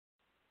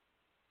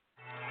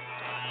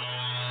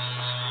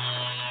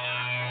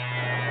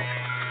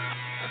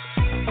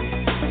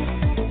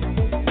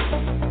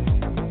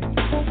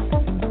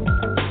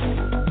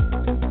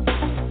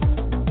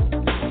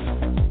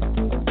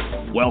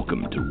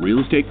Welcome to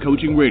Real Estate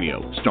Coaching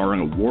Radio,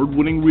 starring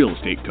award-winning real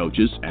estate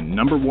coaches and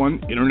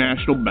 #1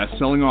 international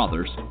best-selling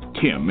authors,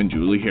 Tim and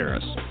Julie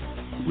Harris.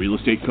 Real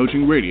Estate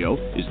Coaching Radio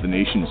is the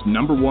nation's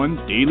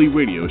 #1 daily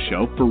radio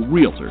show for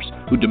realtors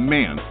who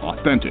demand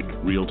authentic,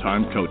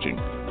 real-time coaching.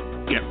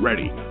 Get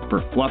ready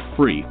for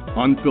fluff-free,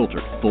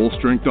 unfiltered,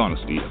 full-strength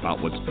honesty about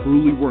what's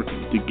truly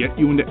working to get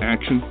you into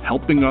action,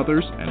 helping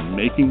others, and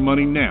making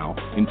money now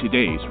in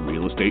today's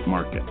real estate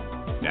market.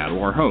 Now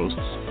to our hosts,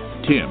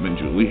 Tim and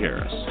Julie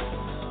Harris.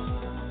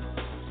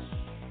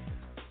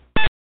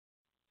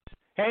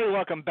 Hey,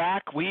 welcome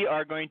back. We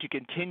are going to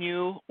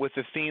continue with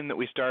the theme that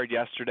we started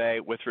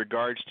yesterday with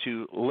regards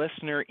to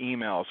listener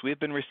emails. We've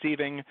been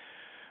receiving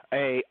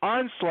an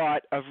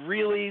onslaught of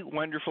really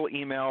wonderful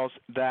emails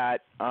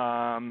that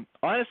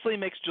honestly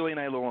makes Julie and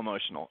I a little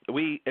emotional.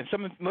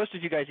 Most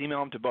of you guys email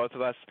them to both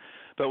of us,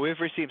 but we've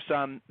received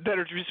some that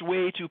are just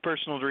way too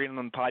personal to read on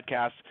the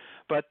podcast.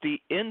 But the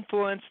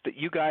influence that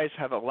you guys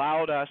have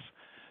allowed us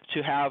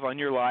to have on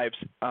your lives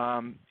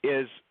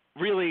is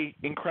really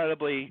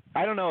incredibly,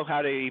 I don't know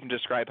how to even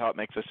describe how it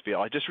makes us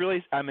feel.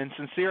 I'm in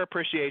sincere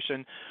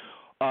appreciation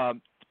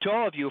to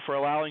all of you for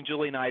allowing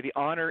Julie and I the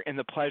honor and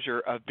the pleasure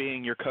of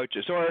being your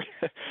coaches. Or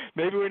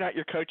maybe we're not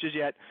your coaches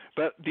yet,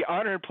 but the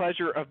honor and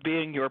pleasure of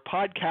being your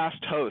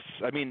podcast hosts.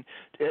 I mean,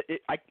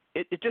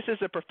 it just is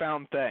a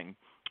profound thing.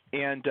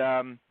 And,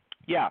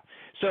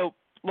 so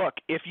look,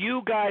 if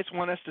you guys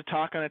want us to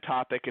talk on a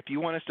topic, if you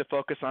want us to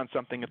focus on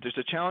something, if there's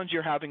a challenge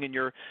you're having in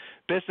your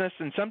business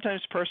and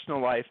sometimes personal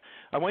life,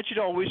 I want you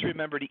to always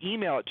remember to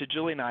email it to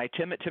Julie and I,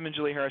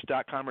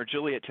 tim@timandjulieharris.com or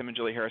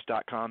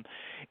julie@timandjulieharris.com.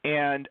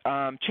 And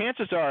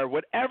chances are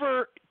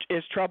whatever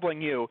is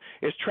troubling you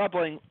is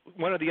troubling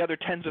one of the other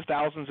tens of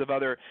thousands of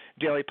other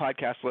daily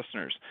podcast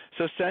listeners.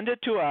 So send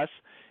it to us.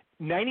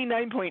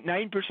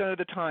 99.9% of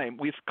the time,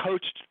 we've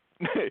coached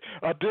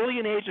a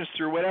billion agents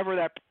through whatever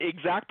that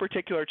exact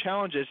particular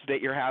challenge is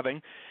that you're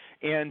having,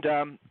 and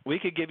we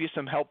could give you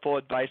some helpful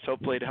advice,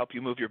 hopefully, to help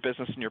you move your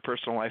business and your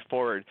personal life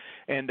forward.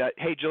 And,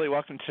 hey, Julie,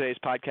 welcome to today's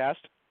podcast.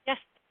 Yes,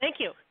 thank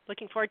you.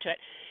 Looking forward to it.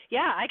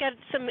 Yeah, I got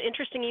some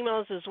interesting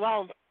emails as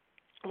well.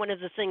 One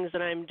of the things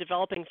that I'm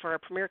developing for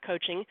Premier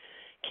Coaching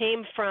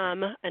came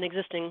from an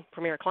existing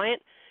Premier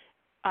client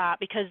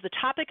because the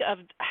topic of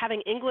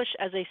having English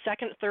as a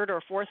second, third, or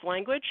fourth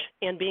language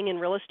and being in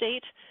real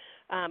estate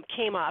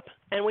came up,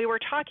 and we were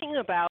talking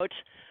about,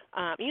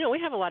 we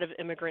have a lot of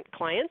immigrant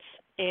clients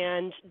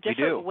and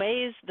different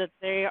ways that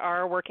they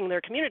are working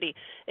their community.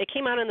 It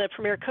came out in the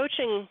Premier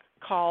Coaching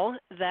call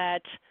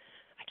that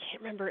I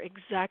can't remember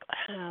exactly.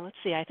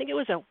 I think it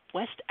was a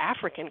West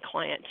African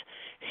client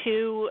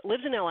who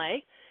lives in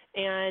LA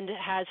and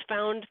has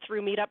found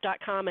through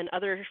meetup.com and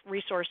other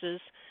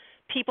resources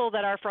people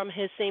that are from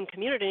his same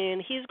community,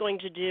 and he's going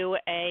to do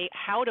a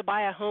how to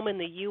buy a home in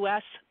the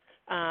U.S.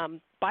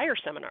 Buyer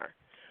seminar,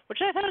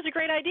 which I thought was a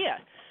great idea,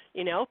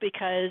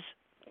 because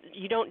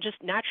you don't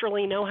just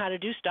naturally know how to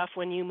do stuff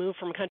when you move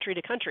from country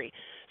to country.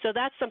 So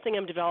that's something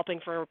I'm developing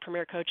for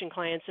Premier Coaching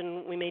clients,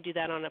 and we may do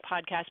that on a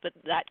podcast, but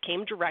that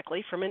came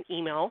directly from an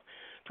email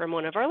from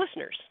one of our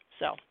listeners.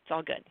 So it's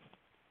all good.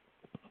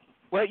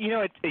 Well,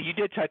 you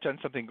did touch on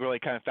something really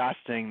kind of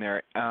fascinating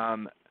there.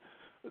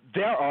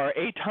 There are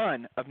a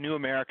ton of new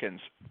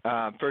Americans,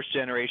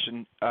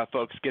 first-generation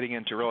folks getting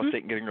into real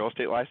estate and getting real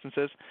estate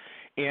licenses,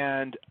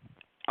 and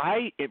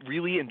I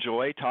really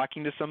enjoy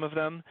talking to some of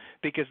them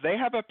because they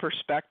have a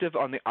perspective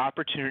on the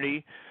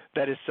opportunity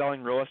that is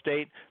selling real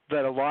estate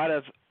that a lot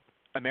of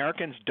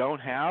Americans don't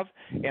have.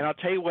 And I'll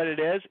tell you what it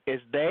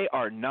is they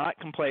are not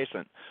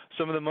complacent.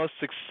 Some of the most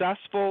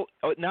successful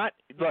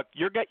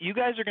you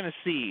guys are going to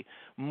see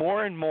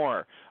more and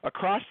more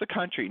across the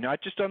country,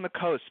 not just on the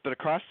coast, but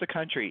across the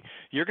country.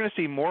 You're going to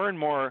see more and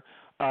more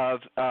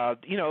of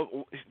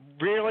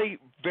really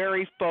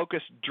very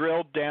focused,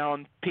 drilled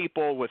down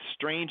people with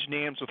strange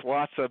names with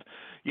lots of,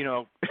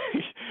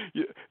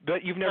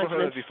 that you've never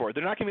heard of before.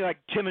 They're not going to be like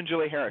Tim and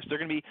Julie Harris. They're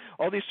going to be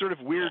all these sort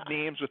of weird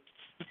names with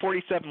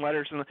 47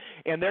 letters,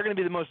 and they're going to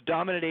be the most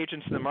dominant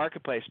agents in the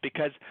marketplace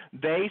because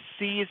they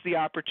seize the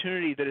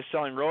opportunity that is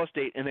selling real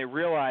estate, and they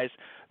realize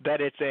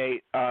that it's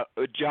a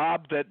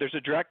job that there's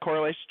a direct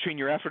correlation between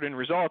your effort and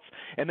results,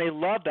 and they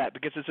love that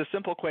because it's a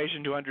simple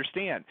equation to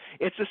understand.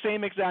 It's the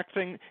same exact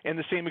thing and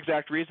the same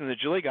exact reason that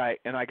Julie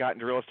and I got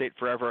into real estate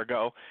forever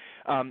ago.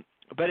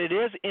 But it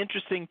is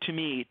interesting to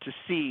me to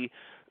see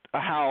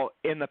how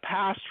in the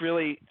past,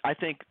 really, I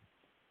think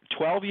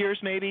 12 years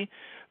maybe,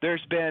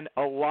 there's been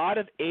a lot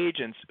of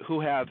agents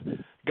who have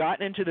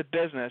gotten into the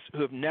business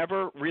who have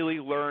never really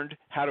learned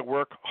how to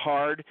work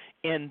hard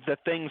in the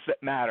things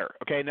that matter.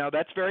 Okay, now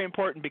that's very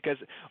important because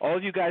all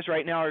of you guys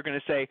right now are going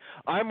to say,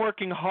 I'm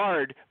working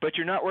hard, but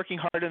you're not working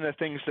hard in the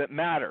things that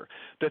matter.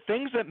 The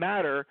things that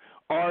matter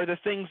are the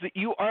things that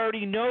you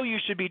already know you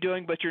should be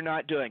doing, but you're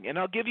not doing. And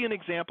I'll give you an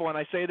example, and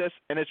I say this,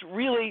 and it's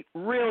really,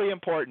 really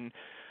important.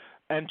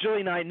 And Julie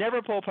and I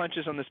never pull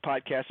punches on this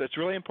podcast, so it's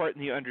really important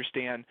that you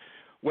understand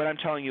what I'm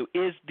telling you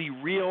is the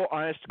real,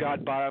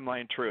 honest-to-God,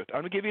 bottom-line truth.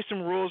 I'm going to give you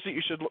some rules that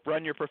you should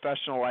run your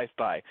professional life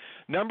by.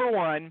 Number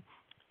one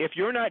if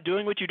you're not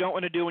doing what you don't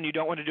want to do and you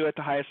don't want to do it at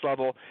the highest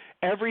level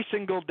every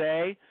single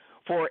day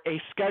for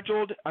a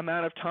scheduled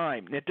amount of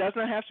time, and it does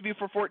not have to be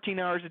for 14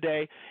 hours a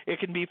day. It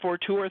can be for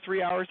 2 or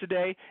 3 hours a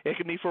day. It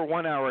can be for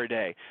 1 hour a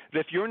day.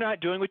 If you're not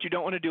doing what you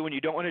don't want to do and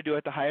you don't want to do it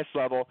at the highest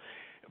level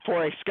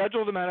for a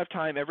scheduled amount of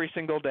time every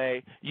single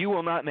day, you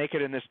will not make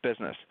it in this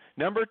business.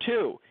 Number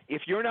two,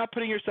 if you're not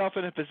putting yourself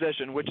in a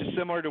position, which is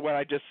similar to what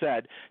I just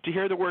said, to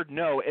hear the word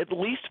no at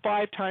least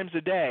 5 times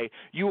a day,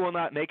 you will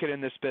not make it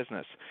in this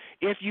business.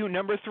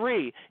 Number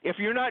three, if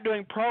you're not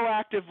doing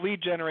proactive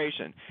lead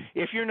generation,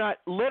 if you're not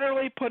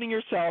literally putting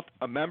yourself,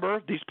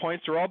 remember, these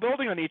points are all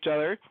building on each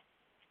other,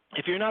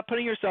 if you're not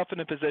putting yourself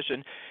in a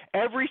position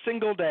every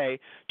single day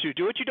to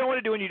do what you don't want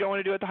to do and you don't want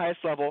to do at the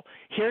highest level,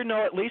 hear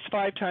no at least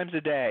 5 times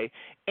a day,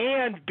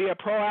 and be a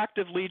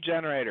proactive lead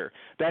generator,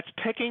 that's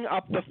picking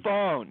up the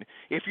phone.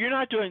 If you're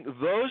not doing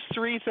those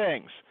 3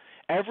 things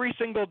every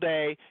single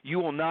day, you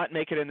will not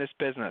make it in this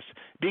business,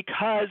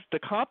 because the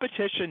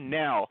competition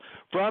now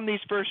from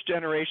these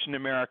first-generation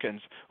Americans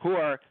who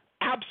are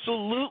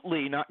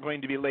absolutely not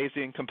going to be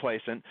lazy and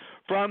complacent,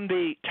 from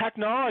the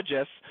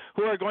technologists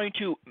who are going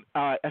to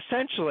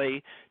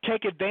essentially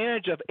take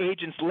advantage of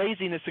agents'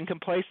 laziness and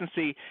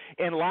complacency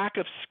and lack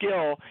of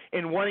skill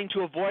in wanting to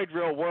avoid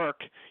real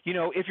work.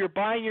 If you're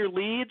buying your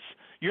leads,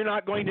 you're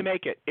not going to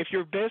make it. If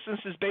your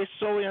business is based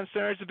solely on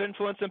centers of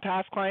influence and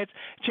past clients,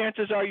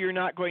 chances are you're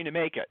not going to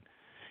make it.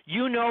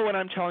 You know what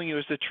I'm telling you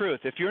is the truth.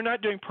 If you're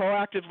not doing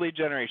proactive lead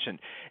generation,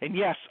 and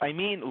yes, I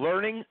mean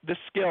learning the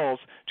skills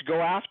to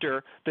go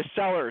after the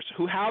sellers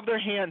who have their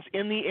hands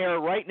in the air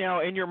right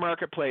now in your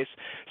marketplace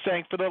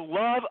saying, for the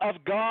love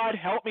of God,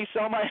 help me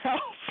sell my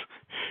house.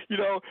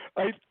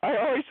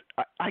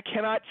 I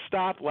cannot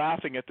stop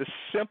laughing at this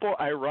simple,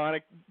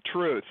 ironic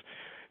truth.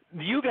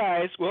 You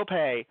guys will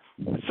pay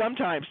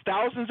sometimes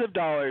thousands of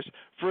dollars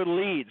for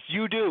leads.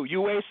 You do.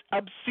 You waste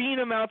obscene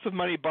amounts of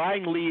money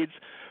buying leads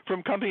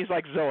from companies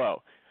like Zillow.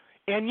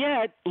 And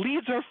yet,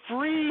 leads are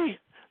free.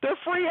 They're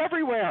free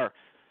everywhere.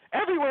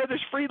 Everywhere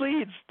there's free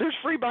leads. There's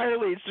free buyer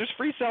leads. There's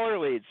free seller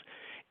leads.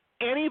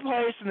 Any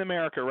place in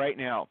America right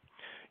now,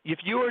 if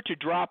you were to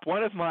drop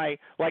one of my,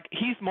 like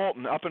Heath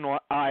Moulton up in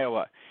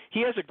Iowa,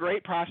 he has a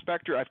great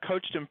prospector. I've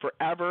coached him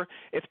forever.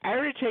 If I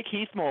were to take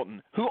Heath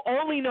Moulton, who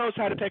only knows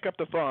how to pick up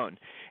the phone,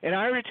 and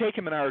I were to take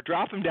him and I were to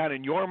drop him down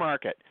in your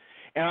market,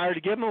 and I were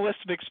to give him a list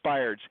of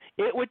expireds,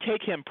 it would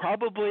take him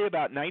probably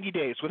about 90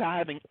 days without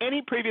having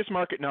any previous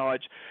market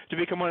knowledge to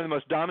become one of the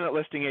most dominant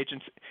listing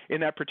agents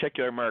in that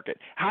particular market.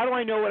 How do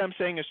I know what I'm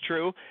saying is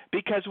true?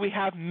 Because we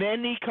have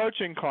many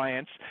coaching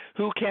clients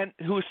who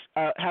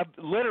have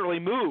literally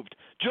moved.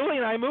 Julie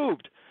and I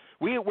moved.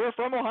 We're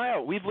from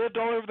Ohio. We've lived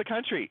all over the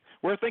country.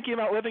 We're thinking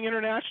about living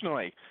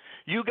internationally.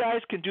 You guys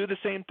can do the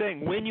same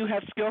thing when you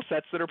have skill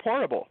sets that are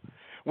portable.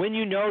 When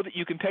you know that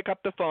you can pick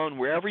up the phone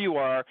wherever you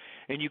are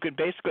and you can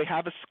basically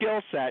have a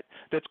skill set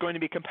that's going to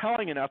be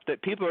compelling enough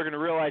that people are going to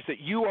realize that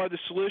you are the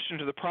solution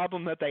to the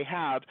problem that they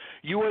have.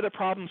 You are the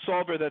problem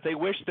solver that they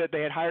wish that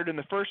they had hired in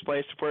the first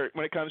place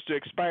when it comes to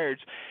expireds,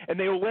 and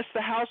they will list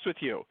the house with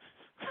you.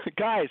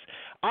 Guys,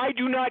 I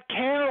do not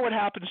care what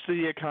happens to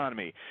the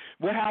economy,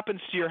 what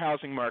happens to your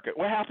housing market,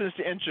 what happens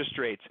to interest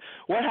rates,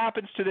 what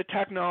happens to the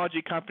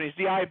technology companies,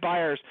 the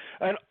iBuyers,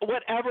 and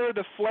whatever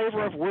the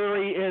flavor of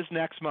worry is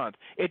next month.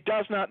 It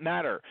does not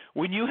matter.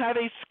 When you have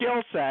a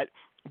skill set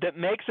that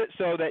makes it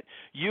so that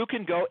you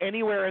can go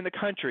anywhere in the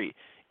country,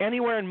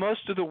 anywhere in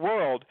most of the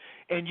world,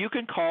 and you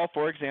can call,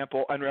 for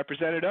example,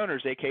 unrepresented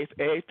owners, aka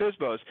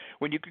FSBOs,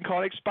 when you can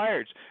call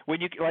expireds.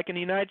 Like in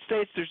the United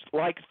States, there's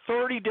like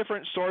 30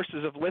 different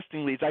sources of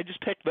listing leads. I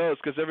just picked those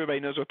because everybody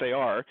knows what they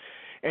are.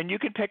 And you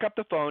can pick up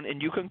the phone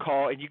and you can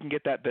call and you can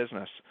get that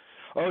business.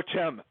 Oh,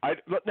 Tim,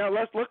 now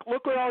let's look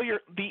at all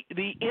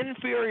the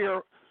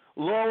inferior,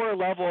 lower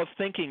level of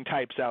thinking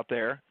types out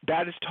there.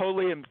 That is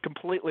totally and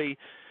completely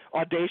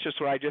audacious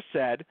what I just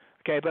said.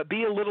 Okay, but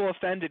be a little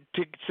offended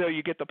so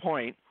you get the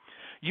point.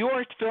 You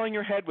are filling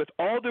your head with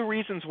all the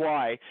reasons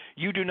why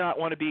you do not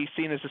want to be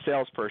seen as a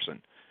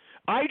salesperson.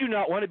 I do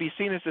not want to be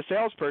seen as a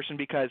salesperson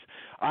because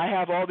I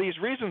have all these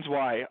reasons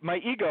why. My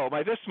ego,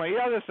 my this, my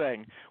other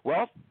thing.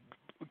 Well,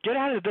 get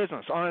out of the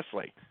business,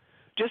 honestly.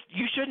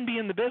 You shouldn't be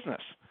in the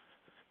business.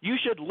 You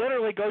should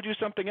literally go do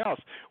something else.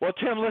 Well,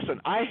 Tim,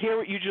 listen, I hear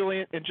what you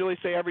and Julie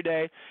say every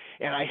day,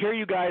 and I hear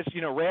you guys,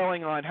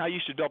 railing on how you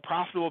should build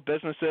profitable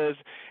businesses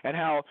and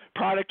how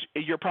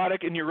your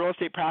product in your real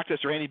estate practice,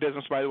 or any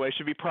business, by the way,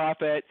 should be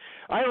profit.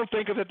 I don't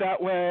think of it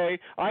that way.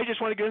 I just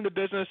want to get into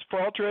business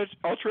for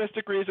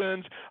altruistic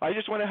reasons. I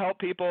just want to help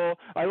people.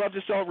 I love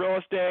to sell real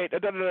estate.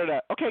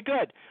 Okay,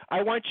 good.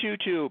 I want you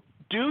to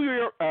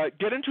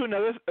get into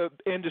another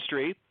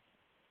industry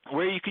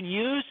where you can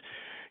use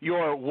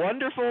your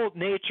wonderful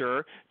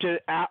nature to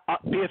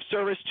be of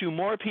service to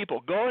more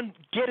people. Go and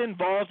get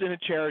involved in a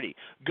charity.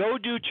 Go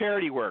do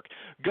charity work.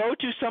 Go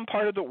to some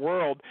part of the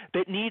world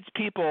that needs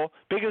people,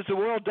 because the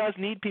world does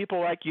need people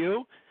like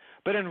you.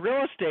 But in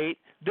real estate,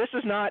 this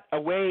is not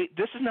a way.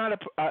 This is not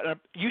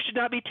you should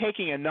not be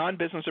taking a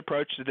non-business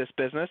approach to this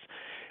business,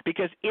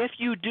 because if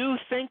you do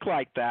think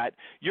like that,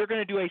 you're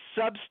going to do a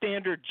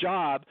substandard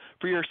job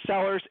for your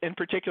sellers in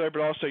particular,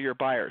 but also your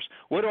buyers.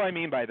 What do I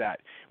mean by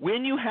that?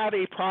 When you have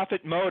a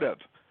profit motive,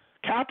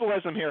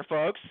 capitalism here,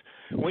 folks.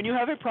 When you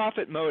have a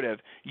profit motive,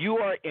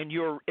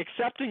 you're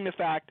accepting the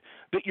fact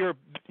that your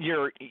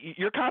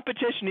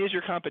competition is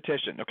your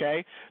competition.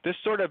 Okay, this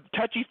sort of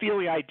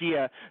touchy-feely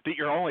idea that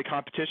your only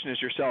competition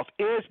is yourself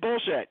is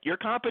bullshit. Your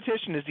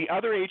competition is the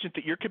other agent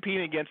that you're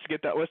competing against to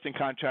get that listing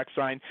contract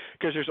signed,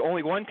 because there's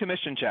only one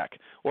commission check,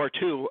 or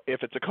two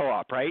if it's a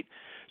co-op, right?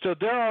 So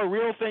there are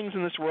real things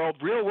in this world,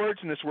 real words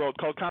in this world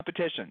called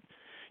competition.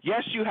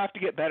 Yes, you have to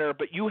get better,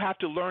 but you have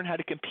to learn how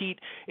to compete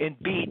and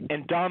beat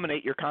and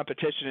dominate your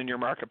competition in your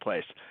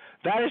marketplace.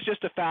 That is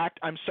just a fact.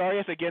 I'm sorry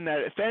if, again,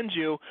 that offends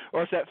you,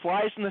 or if that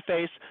flies in the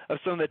face of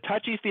some of the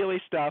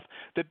touchy-feely stuff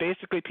that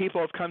basically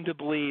people have come to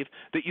believe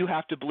that you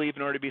have to believe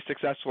in order to be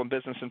successful in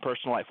business and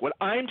personal life. What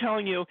I'm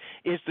telling you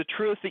is the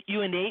truth that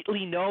you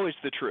innately know is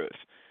the truth.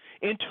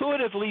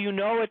 Intuitively, you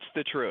know it's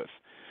the truth.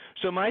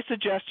 So my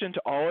suggestion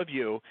to all of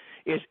you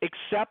is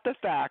accept the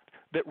fact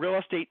that real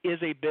estate is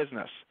a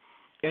business.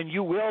 And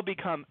you will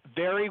become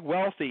very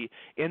wealthy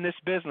in this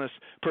business,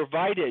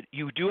 provided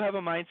you do have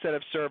a mindset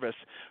of service,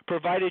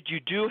 provided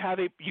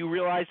you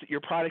realize that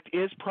your product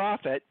is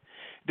profit,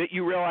 that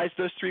you realize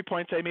those 3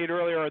 points I made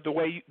earlier are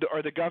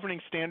the governing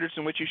standards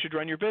in which you should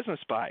run your business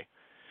by.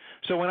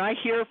 So when I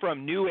hear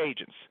from new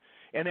agents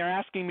and they're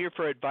asking me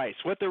for advice,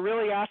 what they're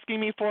really asking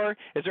me for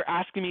is they're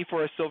asking me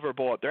for a silver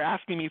bullet. They're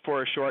asking me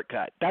for a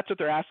shortcut. That's what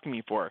they're asking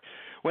me for.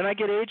 When I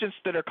get agents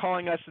that are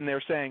calling us and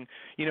they're saying,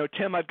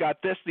 Tim, I've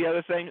got this, the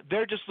other thing,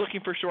 they're just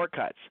looking for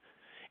shortcuts.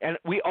 And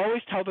we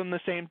always tell them the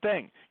same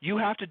thing. You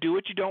have to do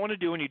what you don't want to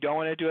do, and you don't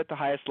want to do it at the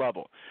highest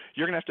level.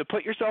 You're going to have to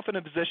put yourself in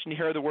a position to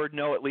hear the word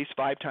no at least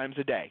 5 times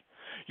a day.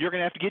 You're going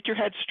to have to get your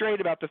head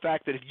straight about the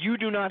fact that if you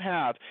do not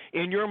have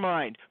in your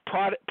mind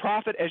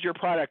profit as your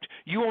product,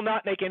 you will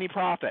not make any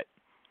profit.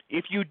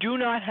 If you do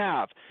not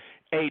have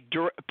a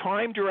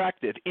prime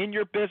directive in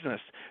your business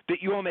that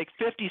you will make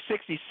 50,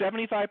 60,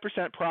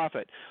 75%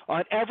 profit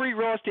on every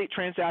real estate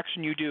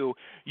transaction you do,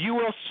 you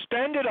will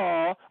spend it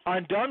all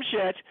on dumb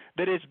shit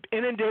that has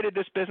inundated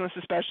this business,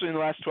 especially in the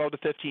last 12 to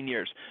 15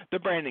 years. The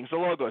brandings, the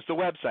logos, the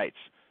websites,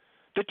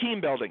 the team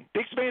building,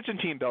 the expansion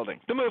team building,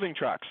 the moving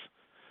trucks,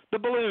 the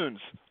balloons,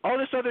 all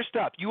this other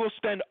stuff. You will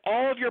spend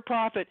all of your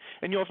profit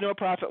and you'll have no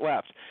profit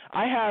left.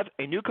 I have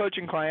a new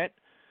coaching client.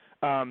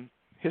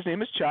 His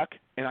name is Chuck,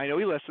 and I know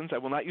he listens. I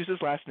will not use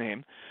his last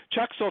name.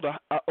 Chuck sold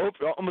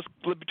almost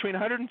between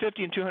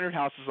 150 and 200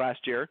 houses last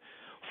year,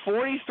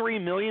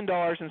 $43 million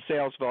in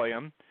sales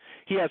volume.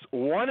 He has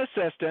one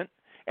assistant,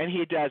 and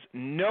he does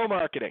no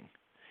marketing.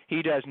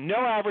 He does no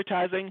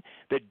advertising.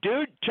 The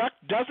dude, Chuck,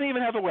 doesn't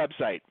even have a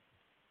website.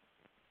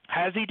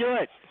 How does he do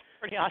it?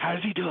 Pretty awesome. How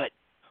does he do it?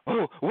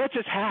 Oh, what's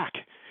his hack?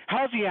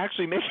 How is he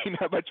actually making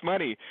that much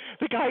money?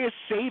 The guy is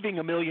saving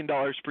 $1 million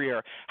per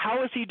year.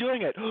 How is he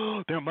doing it?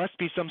 Oh, there must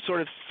be some sort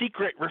of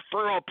secret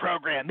referral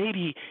program.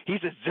 Maybe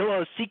he's a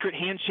Zillow secret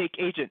handshake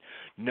agent.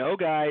 No,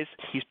 guys,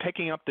 he's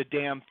picking up the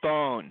damn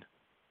phone.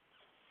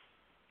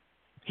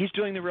 He's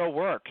doing the real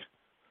work.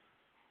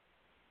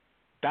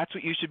 That's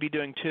what you should be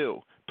doing too.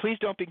 Please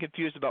don't be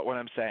confused about what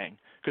I'm saying,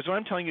 because what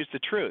I'm telling you is the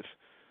truth.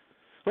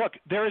 Look,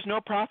 there is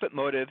no profit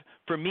motive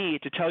for me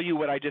to tell you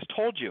what I just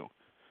told you.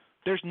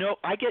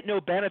 I get no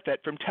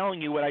benefit from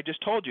telling you what I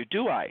just told you,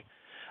 do I?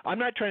 I'm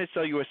not trying to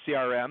sell you a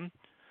CRM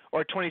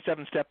or a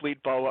 27-step lead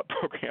follow-up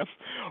program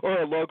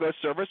or a logo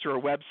service or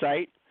a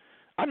website.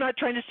 I'm not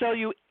trying to sell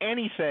you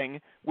anything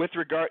with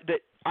regard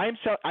that I'm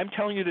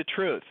telling you the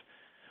truth.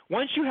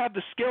 Once you have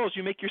the skills,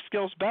 you make your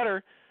skills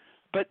better,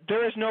 but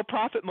there is no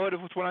profit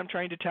motive with what I'm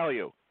trying to tell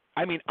you.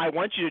 I mean, I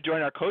want you to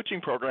join our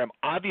coaching program,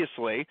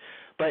 obviously,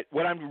 but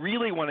what I'm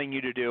really wanting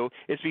you to do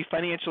is be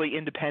financially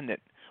independent.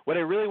 What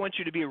I really want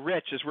you to be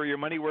rich is where your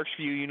money works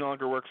for you, you no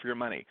longer work for your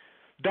money.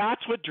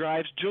 That's what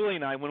drives Julie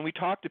and I when we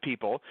talk to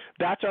people.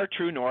 That's our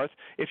true north.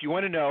 If you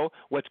want to know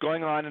what's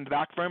going on in the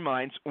back of our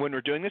minds when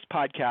we're doing this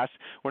podcast,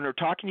 when we're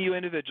talking to you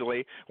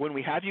individually, when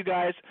we have you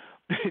guys,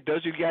 those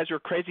of you guys who are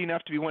crazy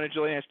enough to be one of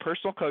Julie and I's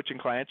personal coaching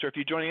clients, or if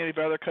you're joining any of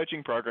our other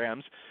coaching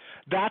programs,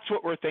 that's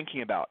what we're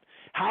thinking about.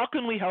 How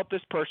can we help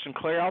this person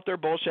clear out their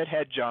bullshit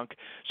head junk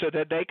so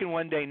that they can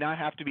one day not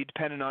have to be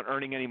dependent on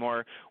earning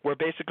anymore, where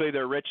basically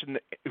they're rich and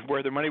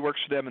where their money works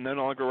for them and they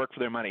no longer work for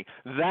their money?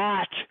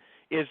 That's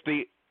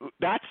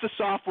the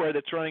software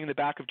that's running in the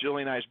back of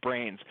Julie and I's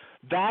brains.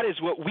 That is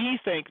what we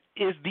think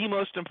is the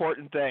most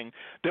important thing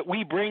that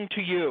we bring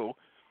to you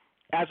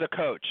as a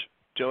coach.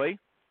 Julie?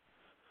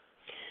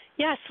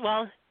 Yes,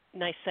 well,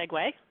 nice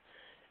segue.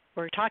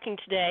 We're talking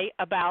today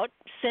about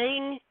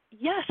saying,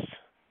 yes,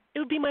 it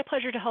would be my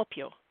pleasure to help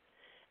you,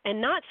 and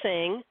not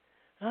saying,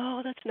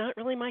 oh, that's not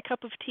really my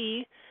cup of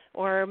tea,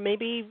 or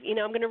maybe,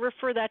 I'm going to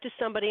refer that to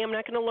somebody. I'm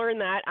not going to learn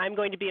that. I'm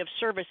going to be of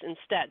service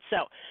instead.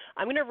 So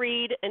I'm going to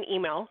read an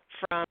email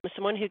from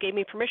someone who gave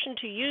me permission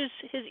to use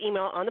his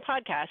email on the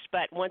podcast,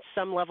 but wants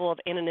some level of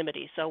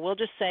anonymity. So we'll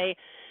just say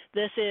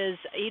this is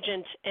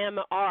Agent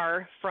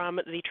MR from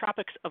the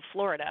tropics of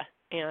Florida,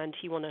 and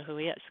he will know who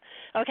he is.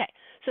 Okay,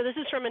 so this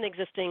is from an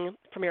existing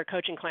Premier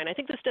Coaching client. I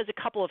think this does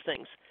a couple of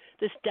things.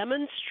 This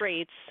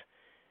demonstrates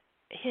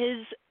his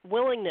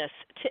willingness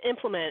to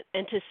implement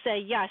and to say,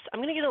 yes, I'm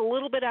going to get a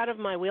little bit out of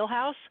my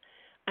wheelhouse,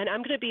 and I'm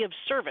going to be of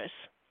service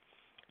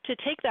to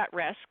take that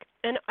risk.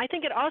 And I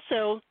think it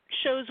also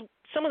shows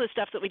some of the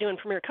stuff that we do in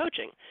Premier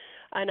Coaching.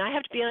 And I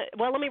have to be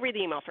well, let me read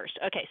the email first.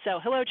 Okay, so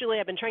hello, Julie.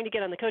 I've been trying to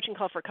get on the coaching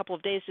call for a couple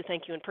of days to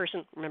thank you in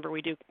person. Remember,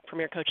 we do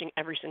Premier Coaching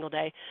every single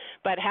day,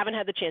 but haven't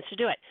had the chance to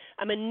do it.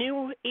 I'm a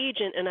new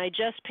agent, and I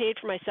just paid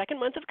for my second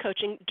month of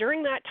coaching.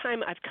 During that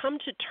time, I've come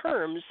to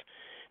terms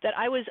that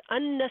I was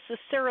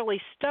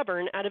unnecessarily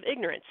stubborn out of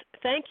ignorance.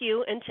 Thank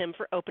you and Tim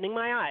for opening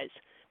my eyes.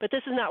 But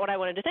this is not what I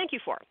wanted to thank you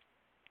for.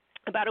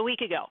 About a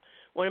week ago,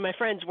 one of my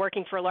friends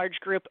working for a large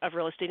group of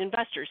real estate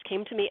investors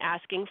came to me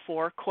asking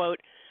for, quote,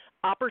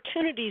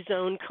 opportunity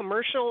zone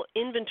commercial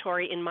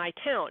inventory in my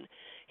town.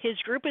 His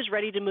group is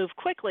ready to move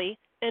quickly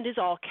and is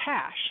all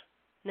cash.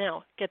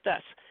 Now, get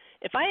this.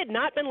 If I had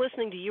not been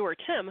listening to you or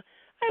Tim,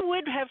 I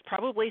would have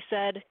probably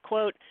said,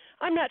 quote,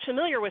 I'm not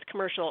familiar with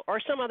commercial or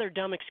some other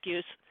dumb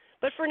excuse.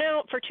 But for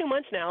 2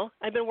 months now,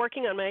 I've been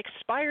working on my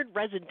expired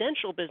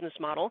residential business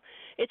model.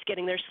 It's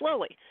getting there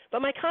slowly.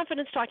 But my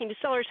confidence talking to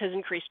sellers has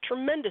increased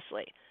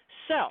tremendously.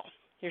 So,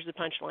 here's the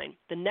punchline.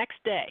 The next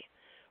day,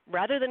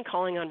 rather than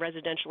calling on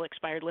residential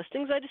expired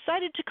listings, I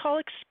decided to call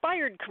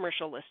expired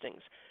commercial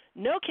listings.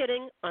 No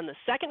kidding, on the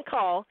second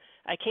call,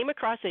 I came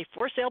across a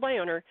for sale by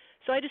owner,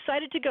 so I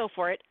decided to go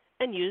for it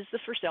and use the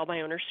for sale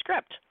by owner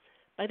script.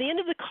 By the end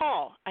of the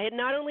call, I had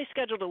not only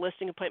scheduled a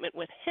listing appointment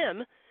with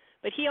him,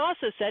 but he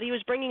also said he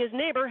was bringing his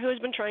neighbor who has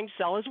been trying to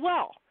sell as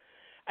well.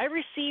 I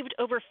received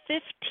over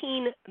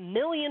 $15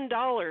 million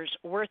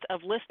worth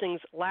of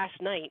listings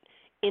last night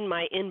in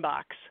my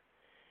inbox.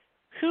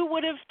 Who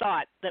would have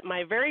thought that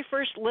my very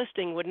first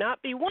listing would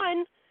not be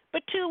one,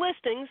 but two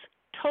listings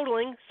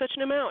totaling such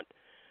an amount?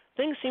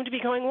 Things seem to be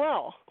going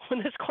well.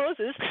 When this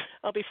closes,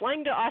 I'll be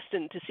flying to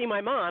Austin to see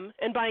my mom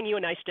and buying you a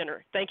nice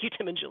dinner. Thank you,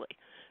 Tim and Julie.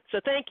 So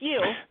thank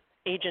you,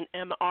 Agent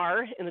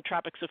MR in the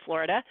tropics of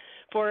Florida,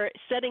 for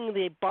setting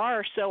the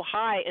bar so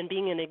high and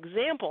being an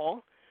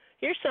example.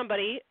 Here's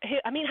somebody,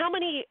 how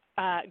many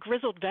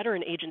grizzled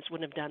veteran agents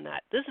wouldn't have done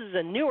that? This is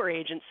a newer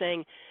agent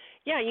saying,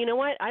 yeah, you know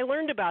what, I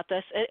learned about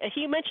this.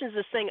 He mentions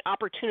this thing,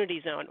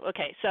 opportunity zone.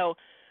 Okay, so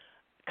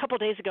a couple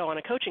days ago on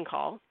a coaching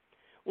call,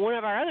 one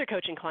of our other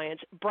coaching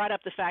clients brought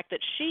up the fact that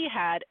she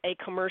had a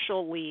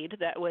commercial lead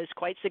that was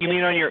quite significant. You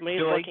mean on your,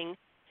 Julie?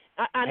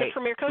 On the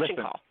Premier Coaching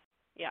call.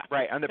 Yeah.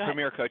 Right, on the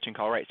Premier Coaching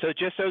call, right. So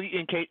just so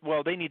in case,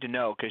 well, they need to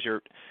know because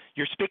you're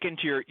speaking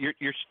to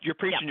you're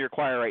preaching to your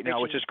choir right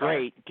now, which is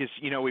great because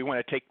we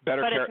want to take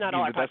better care,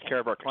 the best care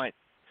of our clients.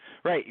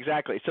 Right,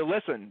 exactly. So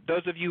listen,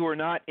 those of you who are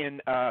not in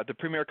the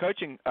Premier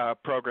Coaching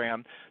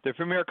program, the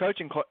Premier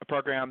Coaching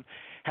program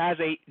has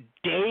a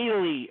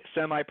daily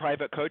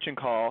semi-private coaching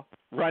call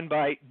run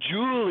by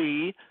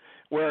Julie,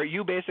 where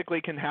you basically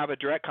can have a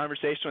direct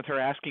conversation with her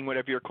asking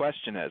whatever your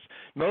question is.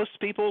 Most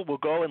people will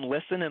go and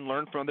listen and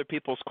learn from other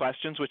people's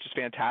questions, which is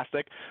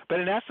fantastic. But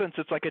in essence,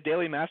 it's like a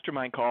daily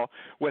mastermind call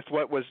with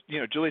what was,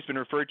 Julie's been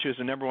referred to as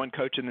the number one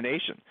coach in the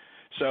nation.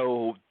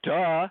 So,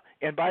 duh.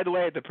 And by the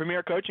way, the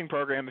Premier Coaching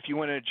Program, if you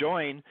want to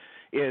join,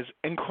 is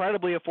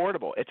incredibly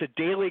affordable. It's a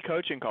daily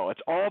coaching call. It's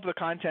all of the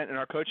content in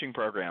our coaching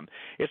program.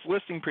 It's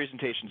listing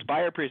presentations,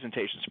 buyer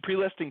presentations,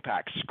 pre-listing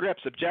packs,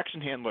 scripts,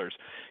 objection handlers,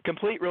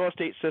 complete real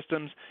estate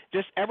systems,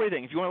 just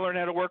everything. If you want to learn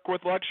how to work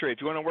with luxury,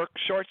 if you want to work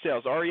short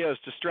sales, REOs,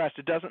 distress,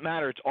 it doesn't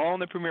matter. It's all in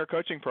the Premier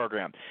Coaching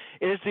Program.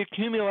 It is the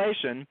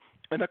accumulation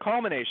and the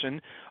culmination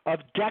of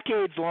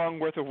decades-long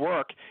worth of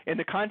work, and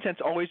the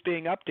content's always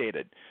being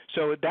updated.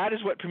 So that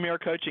is what Premier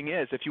Coaching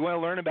is. If you want to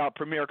learn about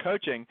Premier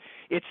Coaching,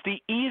 it's the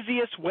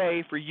easiest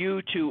way for you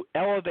to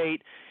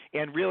elevate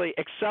and really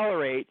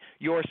accelerate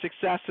your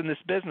success in this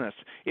business.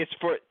 It's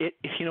for it.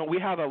 We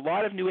have a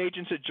lot of new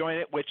agents that join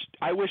it, which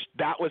I wish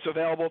that was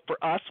available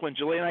for us when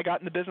Julie and I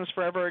got in the business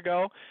forever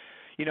ago.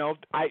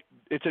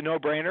 It's a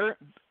no-brainer.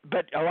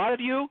 But a lot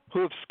of you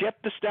who have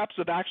skipped the steps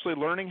of actually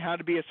learning how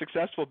to be a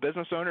successful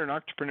business owner and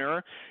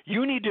entrepreneur,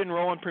 you need to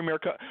enroll in Premier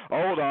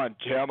Hold on,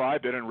 Tim,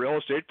 I've been in real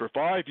estate for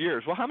 5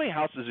 years. Well, how many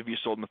houses have you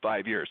sold in the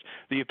 5 years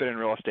that you've been in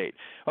real estate?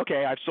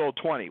 Okay, I've sold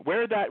 20.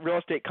 Where did that real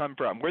estate come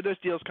from? Where did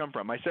those deals come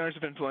from? My centers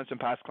of influence and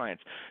past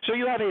clients. So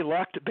you have a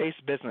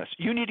luck-based business.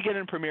 You need to get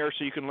in Premier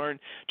so you can learn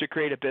to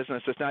create a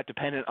business that's not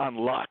dependent on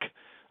luck.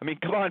 I mean,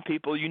 come on,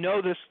 people. You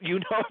know this. You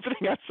know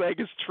everything I'm saying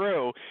is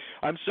true.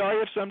 I'm sorry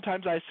if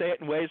sometimes I say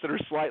it in ways that are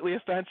slightly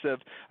offensive.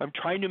 I'm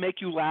trying to make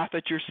you laugh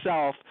at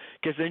yourself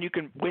because then you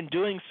can, when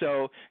doing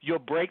so, you'll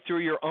break through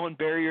your own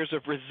barriers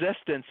of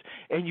resistance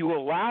and you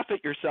will laugh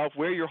at yourself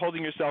where you're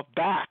holding yourself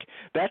back.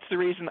 That's the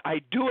reason I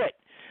do it.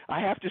 I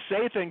have to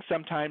say things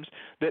sometimes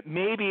that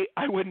maybe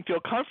I wouldn't feel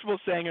comfortable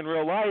saying in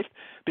real life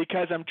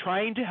because I'm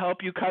trying to help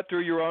you cut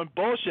through your own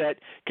bullshit,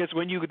 because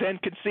when you then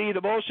can see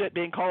the bullshit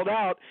being called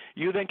out,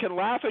 you then can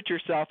laugh at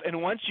yourself,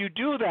 and once you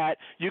do that,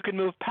 you can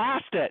move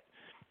past it.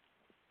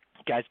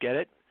 You guys get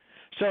it?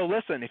 So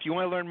listen, if you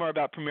want to learn more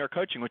about Premier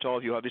Coaching, which all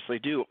of you obviously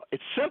do,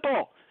 it's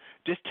simple.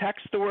 Just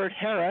text the word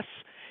Harris,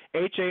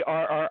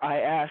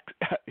 Harris.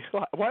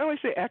 Why do I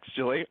say X,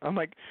 Julie? I'm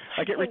like,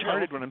 I get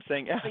retarded when I'm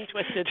saying X.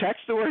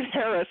 Text the word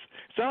Harris.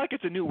 It's not like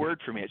it's a new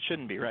word for me. It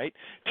shouldn't be, right?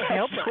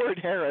 Text the word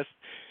Harris,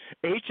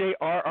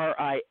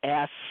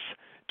 Harris,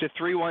 to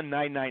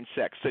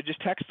 31996. So just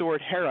text the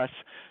word Harris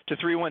to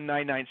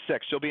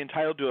 31996. You'll be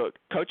entitled to a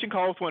coaching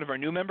call with one of our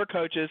new member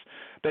coaches,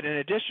 but in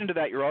addition to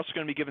that, you're also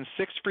going to be given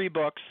 6 free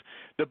books.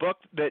 The book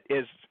that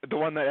is the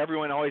one that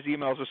everyone always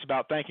emails us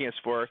about thanking us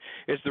for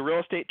is the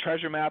Real Estate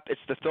Treasure Map. It's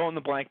the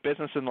fill-in-the-blank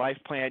business and life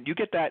plan. You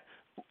get that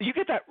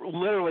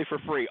literally for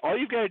free. All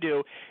you've got to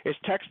do is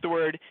text the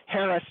word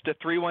Harris to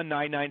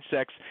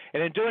 31996,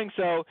 and in doing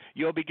so,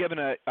 you'll be given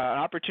an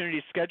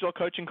opportunity to schedule a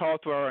coaching call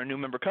with our new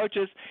member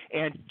coaches,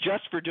 and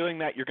just for doing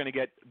that, you're going to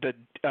get the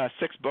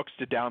 6 books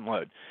to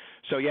download.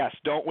 So, yes,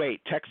 don't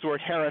wait. Text the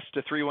word Harris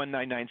to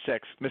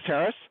 31996. Ms.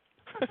 Harris?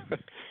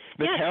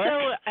 Ms.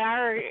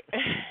 Herrick?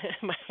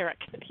 So Herrick,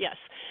 yes.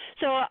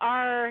 So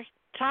our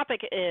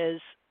topic is,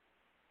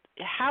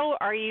 how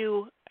are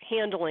you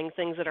handling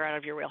things that are out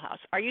of your wheelhouse?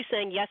 Are you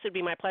saying, yes, it'd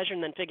be my pleasure,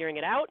 and then figuring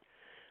it out,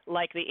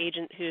 like the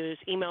agent whose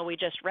email we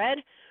just read?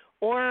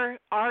 Or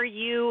are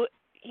you,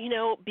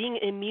 being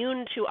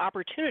immune to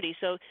opportunity?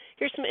 So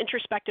here's some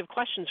introspective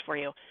questions for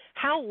you.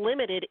 How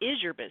limited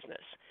is your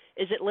business?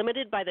 Is it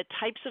limited by the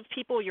types of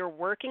people you're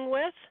working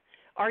with?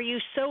 Are you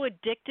so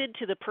addicted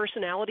to the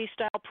personality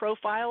style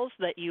profiles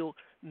that you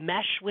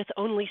mesh with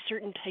only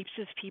certain types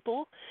of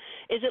people?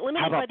 Is it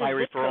limited by the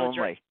zip codes?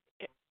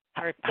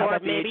 Or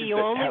maybe you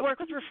only work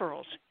with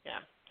referrals. Yeah.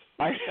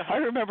 I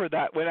remember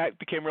that when I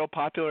became real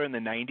popular in the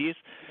 90s,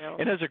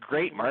 and it was a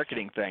great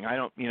marketing thing.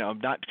 I'm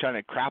not trying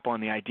to crap on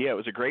the idea. It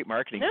was a great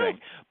marketing thing.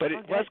 But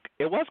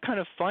it was kind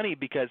of funny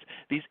because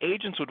these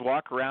agents would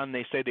walk around and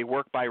they say they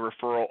work by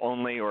referral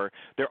only, or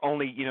they're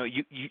only,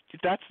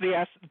 that's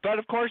the but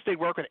of course they'd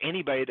work with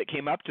anybody that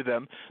came up to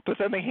them, but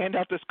then they hand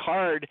out this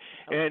card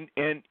and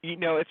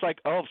it's like,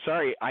 oh,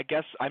 sorry, I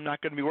guess I'm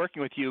not going to be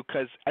working with you,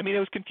 because it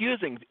was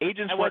confusing.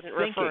 Agents weren't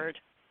thinking. Referred.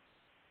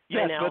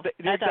 Yes, but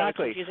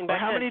exactly. Or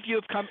how many of you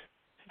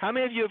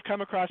have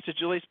come across, to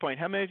Julie's point,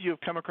 how many of you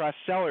have come across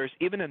sellers,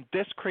 even in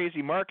this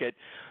crazy market,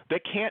 that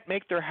can't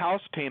make their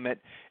house payment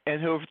and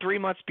who are 3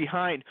 months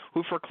behind,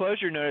 who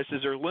foreclosure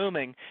notices are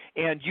looming,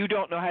 and you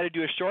don't know how to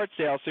do a short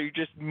sale, so you're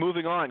just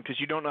moving on because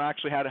you don't know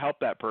actually how to help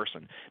that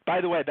person.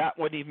 By the way, that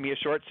wouldn't even be a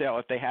short sale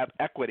if they have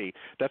equity.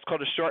 That's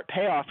called a short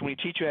payoff, and we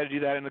teach you how to do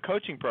that in the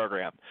coaching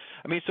program.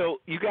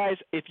 So you guys,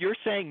 if you're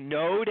saying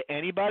no to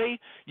anybody,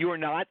 you are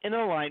not in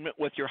alignment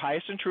with your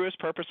highest and truest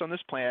purpose on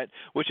this planet,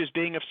 which is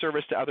being of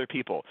service to other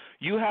people.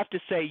 You have to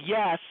say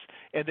yes,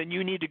 and then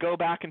you need to go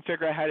back and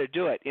figure out how to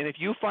do it. And if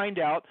you find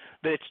out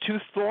that it's too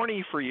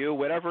thorny for you,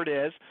 whatever it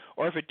is,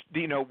 or if it,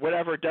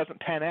 whatever doesn't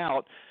pan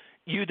out,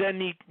 you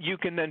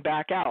can then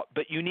back out.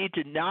 But you need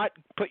to not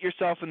put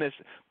yourself in this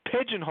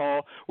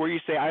pigeonhole where you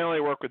say, I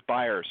only work with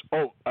buyers.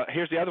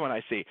 Here's the other one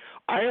I see.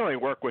 I only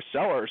work with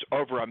sellers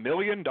over $1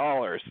 million.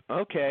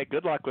 Okay,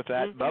 good luck with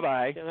that. Mm-hmm.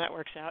 Bye-bye. Yeah, that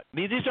works out.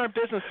 These aren't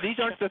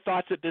the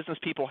thoughts that business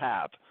people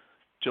have.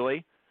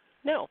 Julie?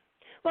 No.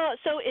 Well,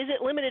 so is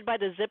it limited by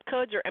the zip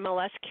codes or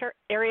MLS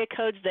area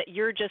codes that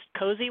you're just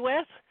cozy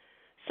with?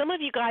 Some of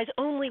you guys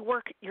only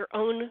work your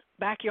own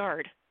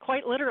backyard,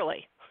 quite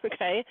literally,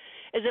 okay?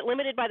 Is it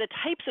limited by the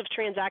types of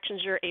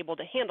transactions you're able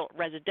to handle,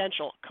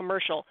 residential,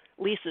 commercial,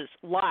 leases,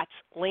 lots,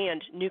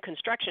 land, new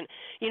construction?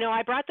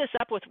 I brought this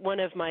up with one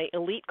of my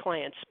elite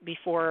clients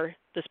before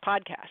this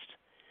podcast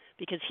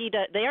because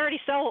they already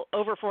sell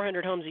over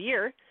 400 homes a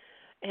year,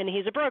 and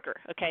he's a broker,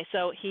 okay?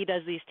 So he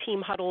does these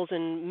team huddles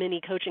and mini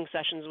coaching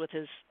sessions with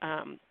his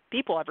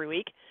people every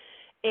week,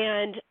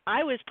 and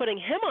I was putting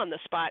him on the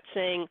spot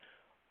saying,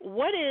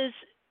 what is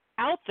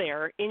out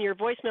there in your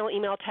voicemail,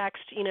 email,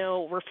 text,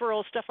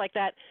 referrals, stuff like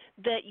that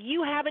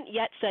you haven't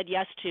yet said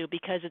yes to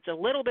because it's a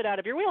little bit out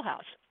of your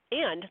wheelhouse?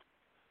 And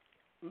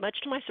much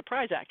to my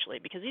surprise, actually,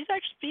 because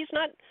he's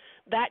not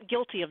that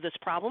guilty of this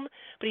problem,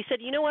 but he said,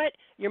 you know what,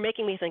 you're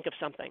making me think of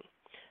something.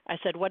 I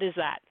said, what is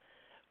that?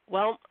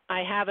 Well,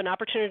 I have an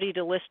opportunity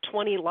to list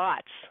 20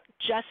 lots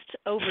just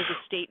over the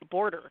state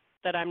border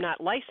that I'm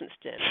not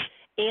licensed in,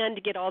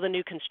 and get all the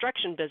new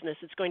construction business.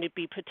 It's going to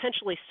be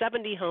potentially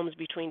 70 homes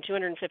between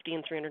 $250,000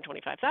 and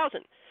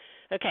 $325,000.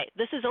 Okay,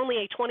 this is only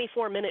a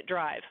 24-minute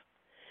drive.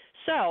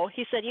 So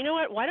he said, you know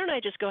what, why don't I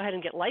just go ahead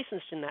and get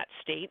licensed in that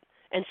state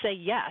and say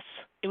yes,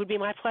 it would be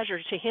my pleasure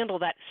to handle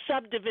that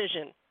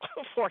subdivision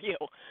for you.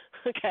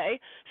 Okay,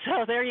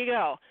 so there you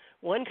go.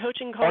 One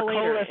coaching call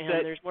later,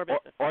 and there's more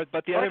business.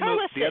 But the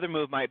other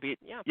move might be,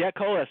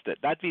 co-list it.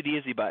 That'd be the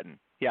easy button.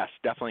 Yes,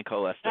 definitely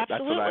co-list it.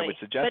 Absolutely. That's what I would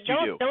suggest but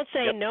you do. Don't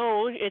say Yep.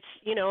 no.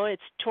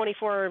 It's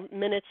 24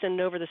 minutes and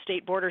over the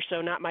state border,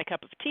 so not my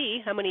cup of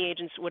tea. How many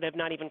agents would have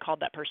not even called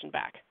that person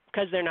back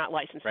because they're not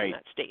licensed in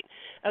that state?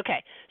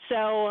 Okay,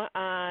 so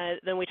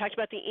then we talked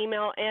about the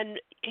email, and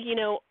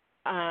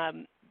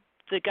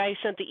the guy who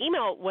sent the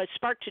email was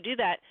sparked to do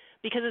that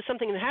because of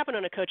something that happened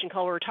on a coaching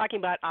call where we're talking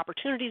about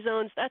opportunity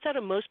zones. That's out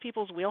of most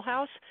people's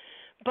wheelhouse,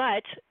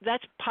 but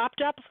that's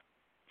popped up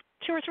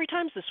 2 or 3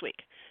 times this week.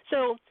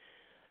 So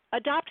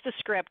adopt the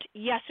script.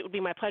 Yes, it would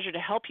be my pleasure to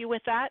help you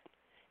with that.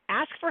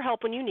 Ask for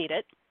help when you need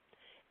it.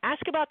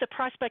 Ask about the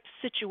prospect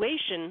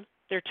situation,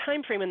 their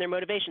time frame, and their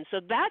motivation.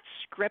 So that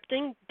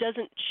scripting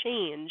doesn't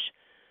change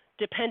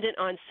dependent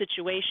on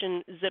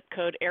situation, zip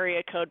code,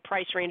 area code,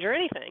 price range, or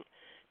anything.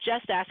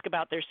 Just ask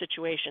about their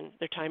situation,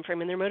 their time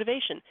frame, and their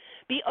motivation.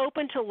 Be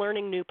open to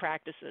learning new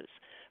practices.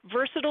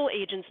 Versatile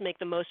agents make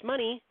the most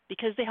money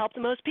because they help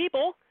the most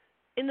people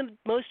in the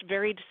most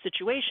varied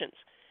situations.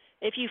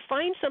 If you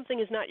find something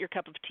is not your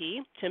cup of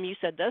tea, Tim, you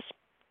said this,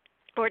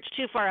 or it's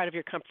too far out of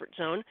your comfort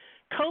zone,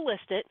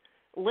 co-list it,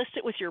 list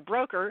it with your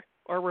broker,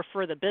 or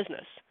refer the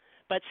business.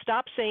 But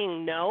stop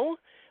saying no.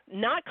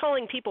 Not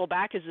calling people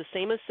back is the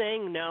same as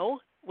saying no,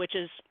 which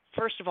is,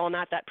 first of all,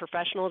 not that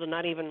professional to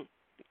not even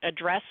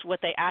address what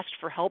they asked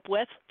for help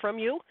with from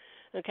you.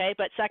 Okay,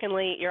 but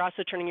secondly, you're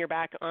also turning your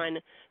back on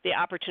the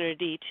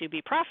opportunity to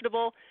be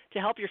profitable, to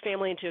help your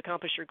family, and to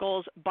accomplish your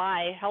goals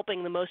by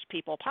helping the most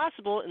people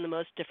possible in the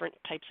most different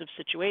types of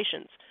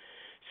situations.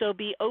 So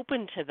be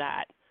open to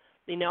that.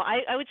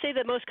 I would say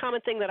the most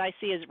common thing that I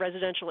see is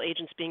residential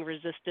agents being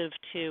resistive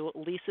to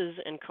leases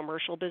and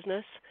commercial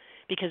business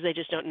because they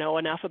just don't know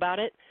enough about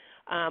it,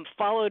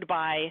 followed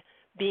by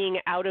being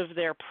out of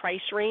their price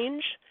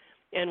range.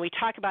 And we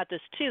talk about this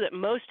too, that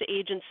most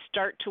agents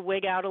start to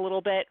wig out a little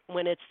bit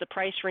when it's the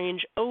price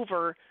range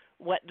over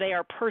what they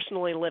are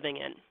personally living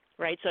in,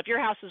 right? So if your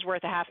house is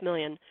worth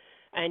 $500,000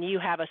 and you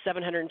have a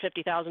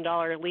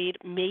 $750,000 lead,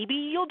 maybe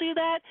you'll do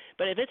that.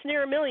 But if it's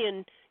near $1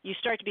 million, you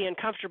start to be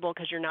uncomfortable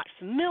because you're not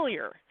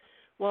familiar.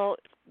 Well,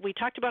 we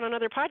talked about on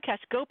other podcasts,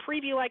 go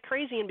preview like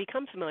crazy and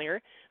become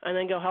familiar, and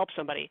then go help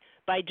somebody.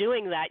 By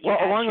doing that, you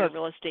add to your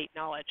real estate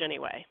knowledge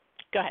anyway.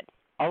 Go ahead.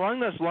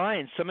 Along those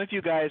lines, some of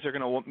you guys are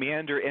going to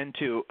meander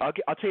into. I'll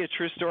tell you a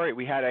true story.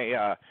 We had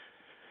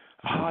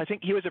I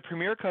think he was a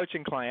Premier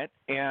Coaching client,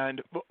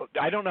 and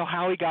I don't know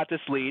how he got this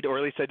lead, or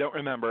at least I don't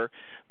remember,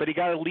 but he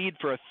got a lead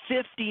for a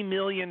 $50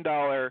 million, it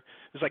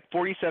was like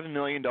 $47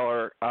 million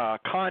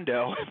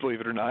condo, believe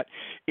it or not,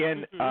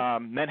 in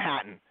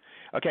Manhattan.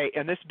 Okay,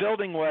 and this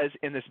building was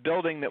in this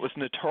building that was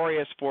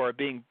notorious for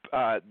being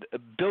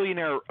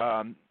billionaire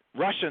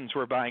Russians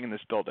were buying in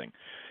this building.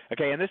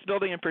 Okay, and this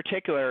building in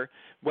particular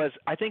was,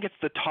 I think it's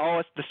the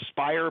tallest, the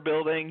Spire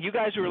building. You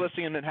guys who are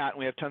listening in Manhattan,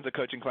 we have tons of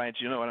coaching clients.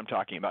 You know what I'm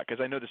talking about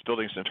because I know this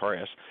building is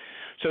notorious.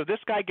 So this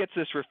guy gets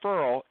this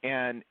referral,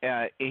 and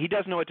he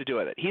doesn't know what to do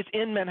with it. He's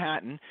in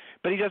Manhattan,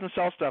 but he doesn't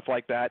sell stuff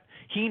like that.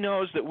 He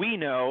knows that we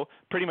know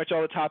pretty much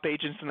all the top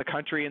agents in the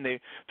country, and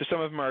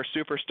some of them are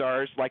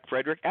superstars like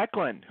Frederick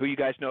Eklund, who you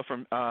guys know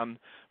from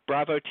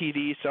Bravo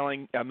TV,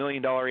 selling $1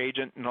 million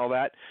agent and all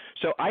that.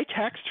 So I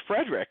text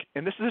Frederick,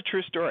 and this is a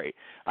true story.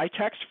 I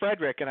text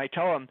Frederick, and I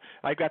tell him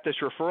I got this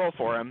referral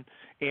for him.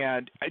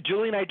 And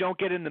Julie and I don't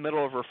get in the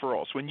middle of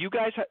referrals. When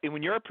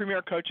you're a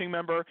Premier Coaching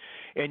member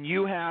and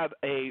you have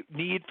a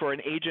need for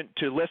an agent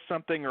to list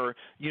something or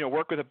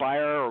work with a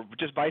buyer or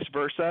just vice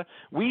versa,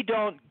 we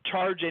don't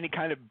charge any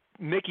kind of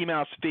Mickey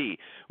Mouse fee.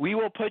 We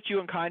will put you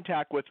in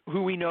contact with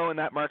who we know in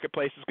that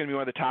marketplace is going to be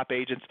one of the top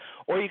agents,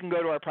 or you can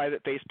go to our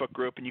private Facebook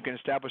group and you can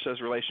establish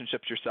those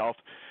relationships yourself.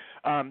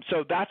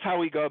 So that's how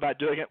we go about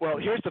doing it. Well,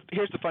 here's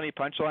the funny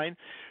punchline.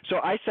 So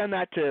I send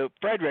that to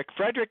Frederick.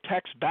 Frederick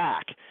texts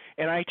back,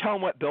 and I tell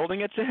him what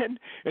building it's in.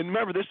 And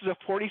remember, this is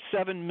a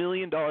 $47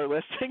 million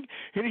listing,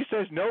 and he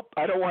says, nope,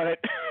 I don't want it.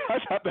 I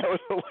thought that was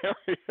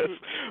hilarious.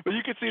 But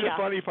you can see the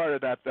funny part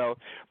of that, though.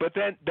 But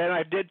then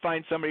I did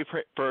find somebody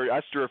for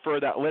us to refer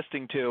that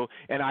listing to,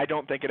 and I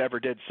don't think it ever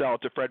did sell,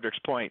 to Frederick's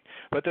point.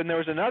 But then there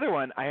was another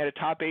one. I had a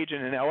top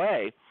agent in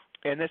L.A.,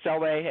 and this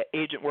L.A.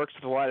 agent works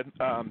with a lot of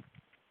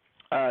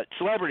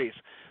celebrities,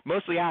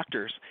 mostly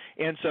actors.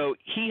 And so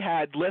he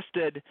had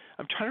listed,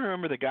 I'm trying to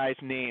remember the guy's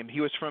name.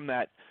 He was from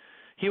that,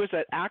 he was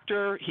that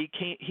actor.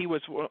 He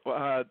was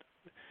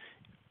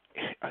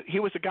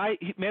a guy,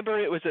 remember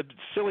it was a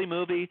silly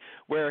movie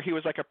where he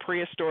was like a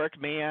prehistoric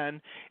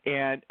man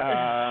and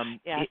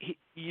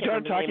you know what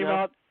I'm talking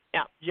about?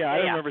 Yeah, I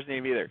don't remember his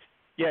name either.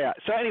 Yeah.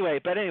 So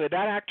anyway, that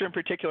actor in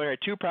particular had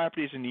 2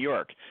 properties in New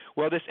York.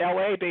 Well, this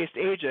LA-based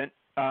agent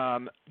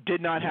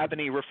did not have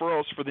any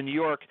referrals for the New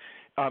York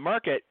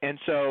market. And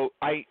so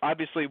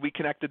we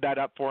connected that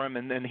up for him,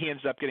 and then he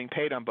ends up getting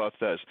paid on both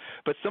those.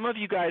 But some of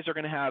you guys are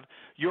going to have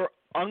your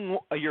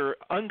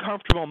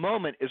uncomfortable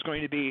moment is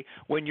going to be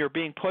when you're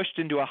being pushed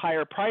into a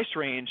higher price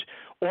range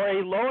or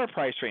a lower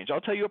price range. I'll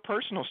tell you a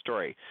personal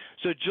story.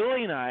 So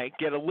Julie and I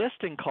get a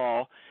listing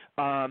call,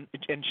 and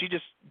she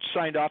just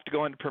signed off to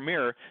go into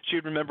Premier. She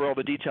would remember all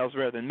the details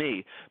better than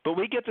me. But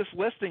we get this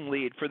listing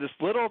lead for this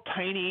little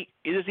tiny,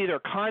 it is either a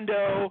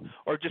condo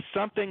or just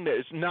something that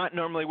is not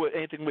normally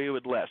anything we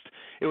would list.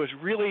 It was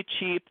really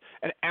cheap,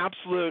 an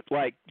absolute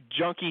like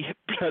junky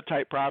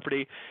type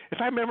property.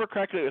 If I remember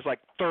correctly, it was like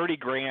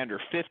 $30,000 or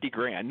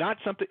 $50,000, not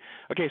something.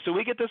 Okay, so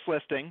we get this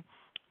listing,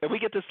 and we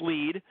get this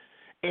lead,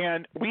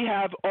 and we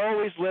have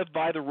always lived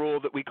by the rule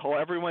that we call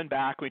everyone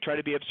back. We try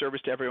to be of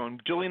service to everyone.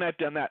 Julie and I have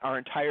done that our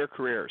entire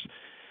careers.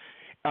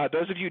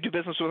 Those of you who do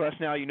business with us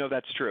now, you know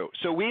that's true.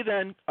 So we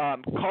then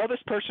call this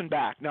person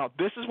back. Now,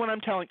 this is what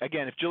I'm telling.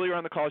 Again, if Julie were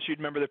on the call, she'd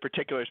remember the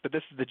particulars, but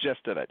this is the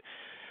gist of it.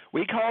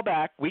 We call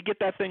back, we get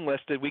that thing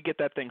listed, we get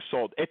that thing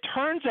sold. It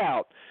turns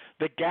out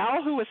the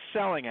gal who was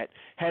selling it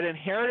had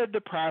inherited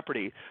the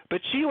property,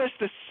 but she was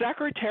the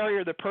secretary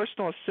or the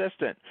personal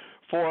assistant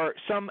for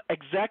some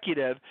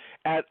executive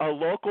at a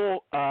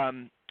local,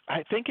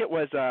 I think it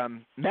was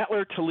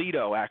Mettler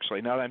Toledo,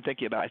 actually, now that I'm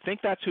thinking about it. I think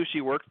that's who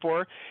she worked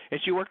for,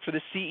 and she worked for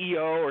the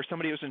CEO or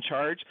somebody who was in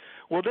charge.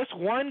 Well, this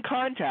one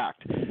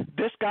contact,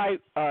 this guy,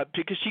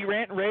 because she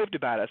rant and raved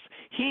about us,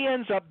 he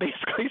ends up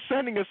basically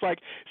sending us like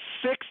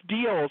 6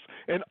 deals,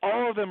 and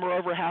all of them were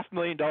over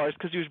 $500,000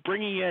 because he was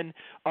bringing in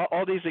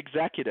all these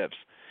executives.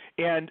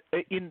 And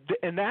in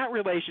that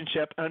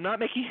relationship, and I'm not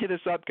making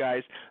this up,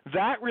 guys,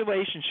 that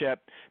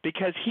relationship,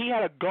 because he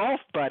had a golf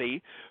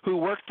buddy who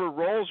worked for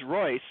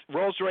Rolls-Royce.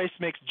 Rolls-Royce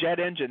makes jet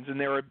engines, and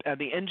they were at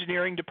the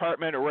engineering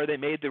department, or where they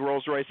made the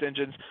Rolls-Royce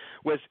engines,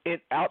 was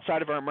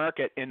outside of our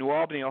market in New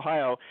Albany,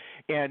 Ohio.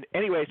 And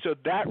anyway, so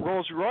that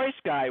Rolls-Royce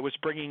guy was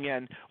bringing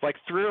in like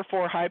 3 or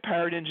 4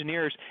 high-powered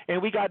engineers, and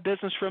we got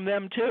business from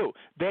them too.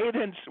 They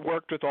then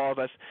worked with all of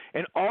us,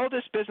 and all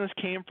this business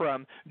came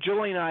from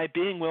Julie and I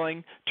being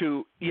willing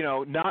to,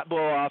 not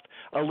blow off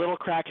a little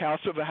crack house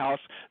of a house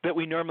that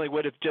we normally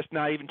would have just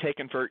not even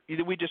taken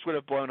we just would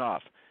have blown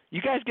off. You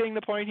guys getting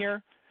the point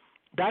here?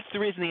 That's the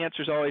reason the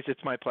answer is always,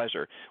 it's my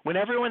pleasure. When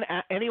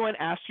anyone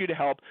asks you to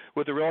help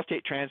with a real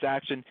estate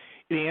transaction,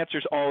 the answer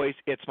is always,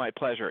 it's my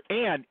pleasure.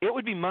 And it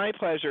would be my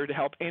pleasure to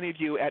help any of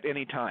you at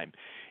any time.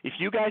 If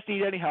you guys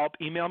need any help,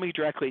 email me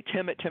directly,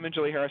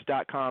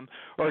 tim@timandjulieharris.com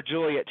or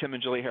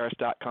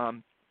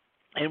julie@timandjulieharris.com.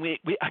 And we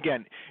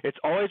again, it's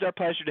always our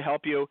pleasure to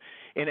help you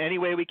in any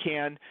way we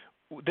can.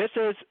 This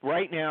is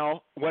right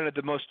now one of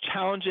the most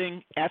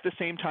challenging, at the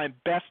same time,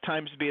 best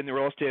times to be in the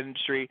real estate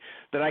industry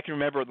that I can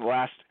remember in the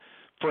last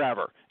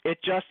forever.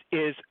 It just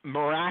is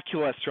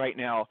miraculous right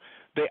now,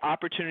 the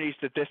opportunities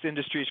that this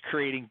industry is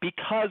creating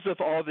because of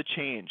all the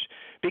change,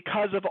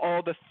 because of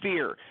all the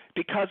fear,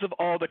 because of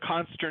all the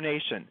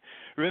consternation.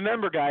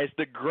 Remember, guys,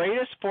 the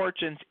greatest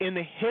fortunes in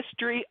the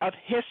history of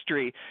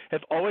history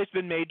have always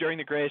been made during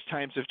the greatest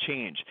times of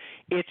change.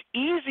 It's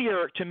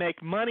easier to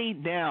make money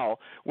now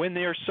when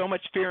there's so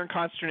much fear and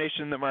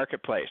consternation in the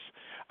marketplace.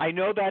 I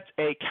know that's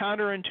a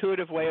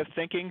counterintuitive way of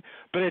thinking,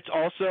 but it's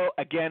also,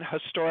 again,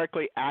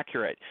 historically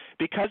accurate.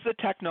 Because the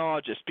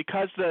technologists,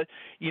 because the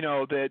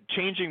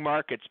changing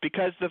markets,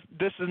 because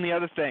this and the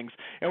other things,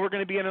 and we're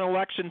going to be in an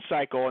election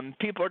cycle, and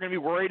people are going to be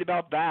worried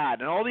about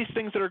that, and all these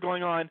things that are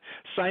going on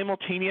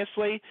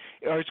simultaneously,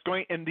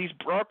 and these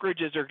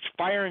brokerages are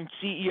firing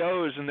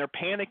CEOs, and they're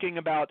panicking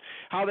about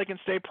how they can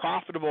stay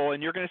profitable,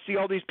 and you're going to see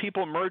all these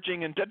people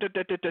merging, and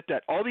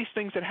all these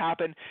things that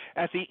happen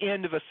at the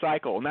end of a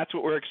cycle, and that's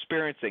what we're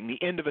experiencing. The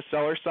end of a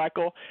seller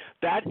cycle,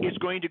 that is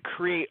going to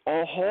create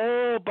a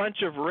whole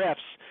bunch of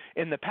rifts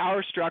in the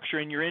power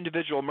structure in your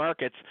individual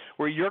markets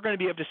where you're going to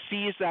be able to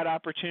seize that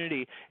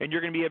opportunity, and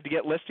you're going to be able to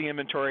get listing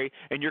inventory,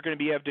 and you're going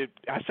to be able to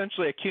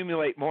essentially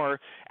accumulate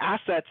more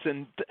assets,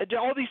 and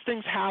all these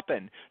things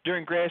happen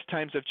during greatest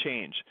times of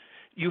change.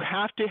 You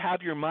have to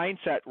have your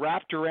mindset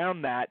wrapped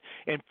around that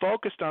and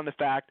focused on the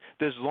fact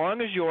that as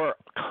long as you're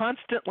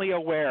constantly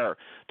aware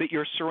that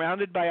you're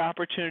surrounded by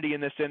opportunity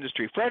in this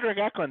industry. Frederick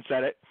Eklund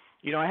said it.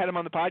 I had him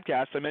on the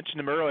podcast. I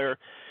mentioned him earlier,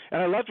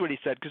 and I loved what he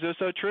said because it was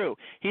so true.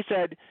 He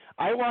said,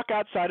 I walk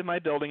outside of my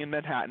building in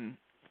Manhattan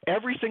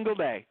every single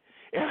day,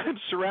 and I'm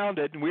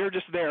surrounded, and we were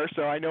just there,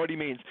 so I know what he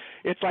means.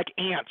 It's like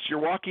ants. You're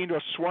walking into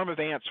a swarm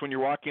of ants when you're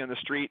walking on the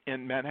street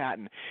in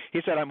Manhattan.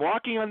 He said, I'm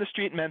walking on the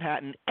street in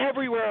Manhattan.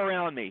 Everywhere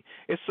around me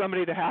is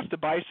somebody that has to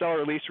buy, sell,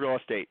 or lease real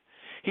estate.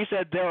 He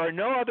said there's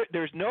no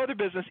other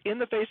business in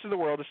the face of the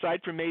world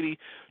aside from maybe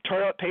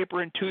toilet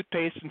paper and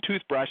toothpaste and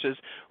toothbrushes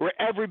where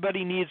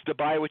everybody needs to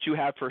buy what you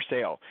have for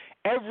sale.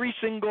 Every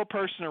single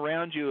person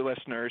around you,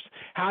 listeners,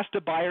 has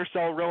to buy or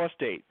sell real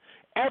estate.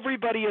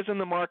 Everybody is in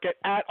the market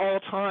at all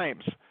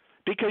times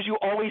because you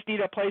always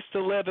need a place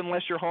to live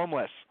unless you're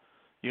homeless.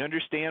 You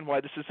understand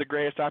why this is the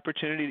greatest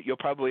opportunity that you'll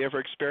probably ever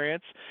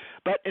experience.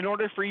 But in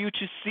order for you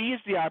to seize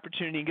the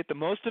opportunity and get the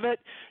most of it,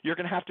 you're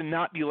going to have to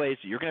not be lazy.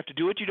 You're going to have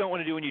to do what you don't want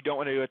to do when you don't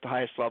want to do it at the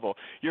highest level.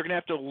 You're going to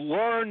have to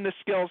learn the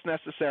skills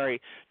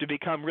necessary to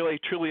become really,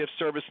 truly of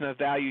service and of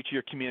value to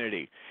your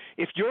community.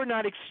 If you're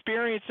not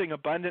experiencing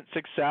abundant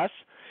success,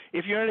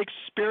 if you're not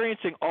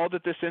experiencing all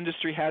that this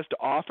industry has to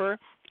offer,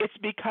 it's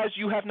because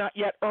you have not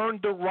yet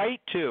earned the right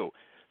to.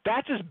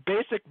 That's as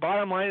basic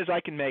bottom line as I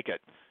can make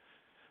it.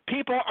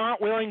 People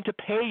aren't willing to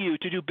pay you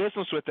to do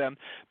business with them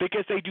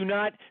because they do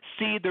not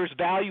see there's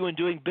value in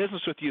doing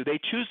business with you. They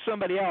choose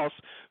somebody else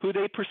who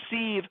they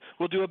perceive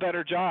will do a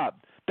better job.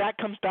 That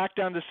comes back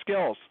down to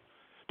skills.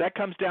 That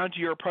comes down to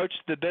your approach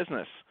to the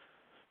business.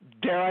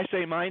 Dare I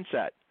say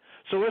mindset.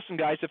 So listen,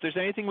 guys, if there's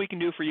anything we can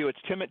do for you, it's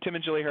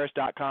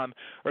tim@timandjulieharris.com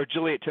or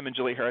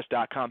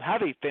julie@timandjulieharris.com.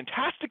 Have a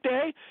fantastic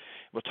day.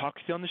 We'll talk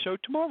to you on the show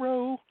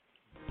tomorrow.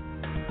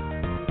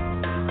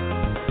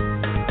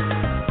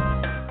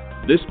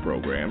 This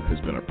program has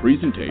been a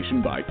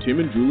presentation by Tim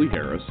and Julie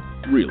Harris,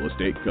 Real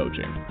Estate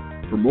Coaching.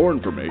 For more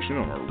information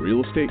on our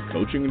real estate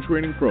coaching and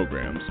training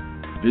programs,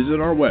 visit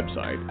our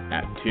website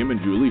at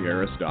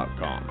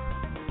timandjulieharris.com.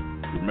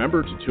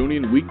 Remember to tune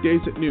in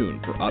weekdays at noon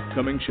for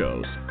upcoming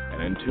shows,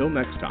 and until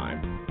next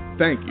time,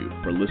 thank you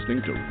for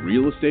listening to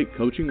Real Estate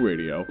Coaching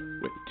Radio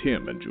with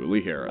Tim and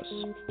Julie Harris.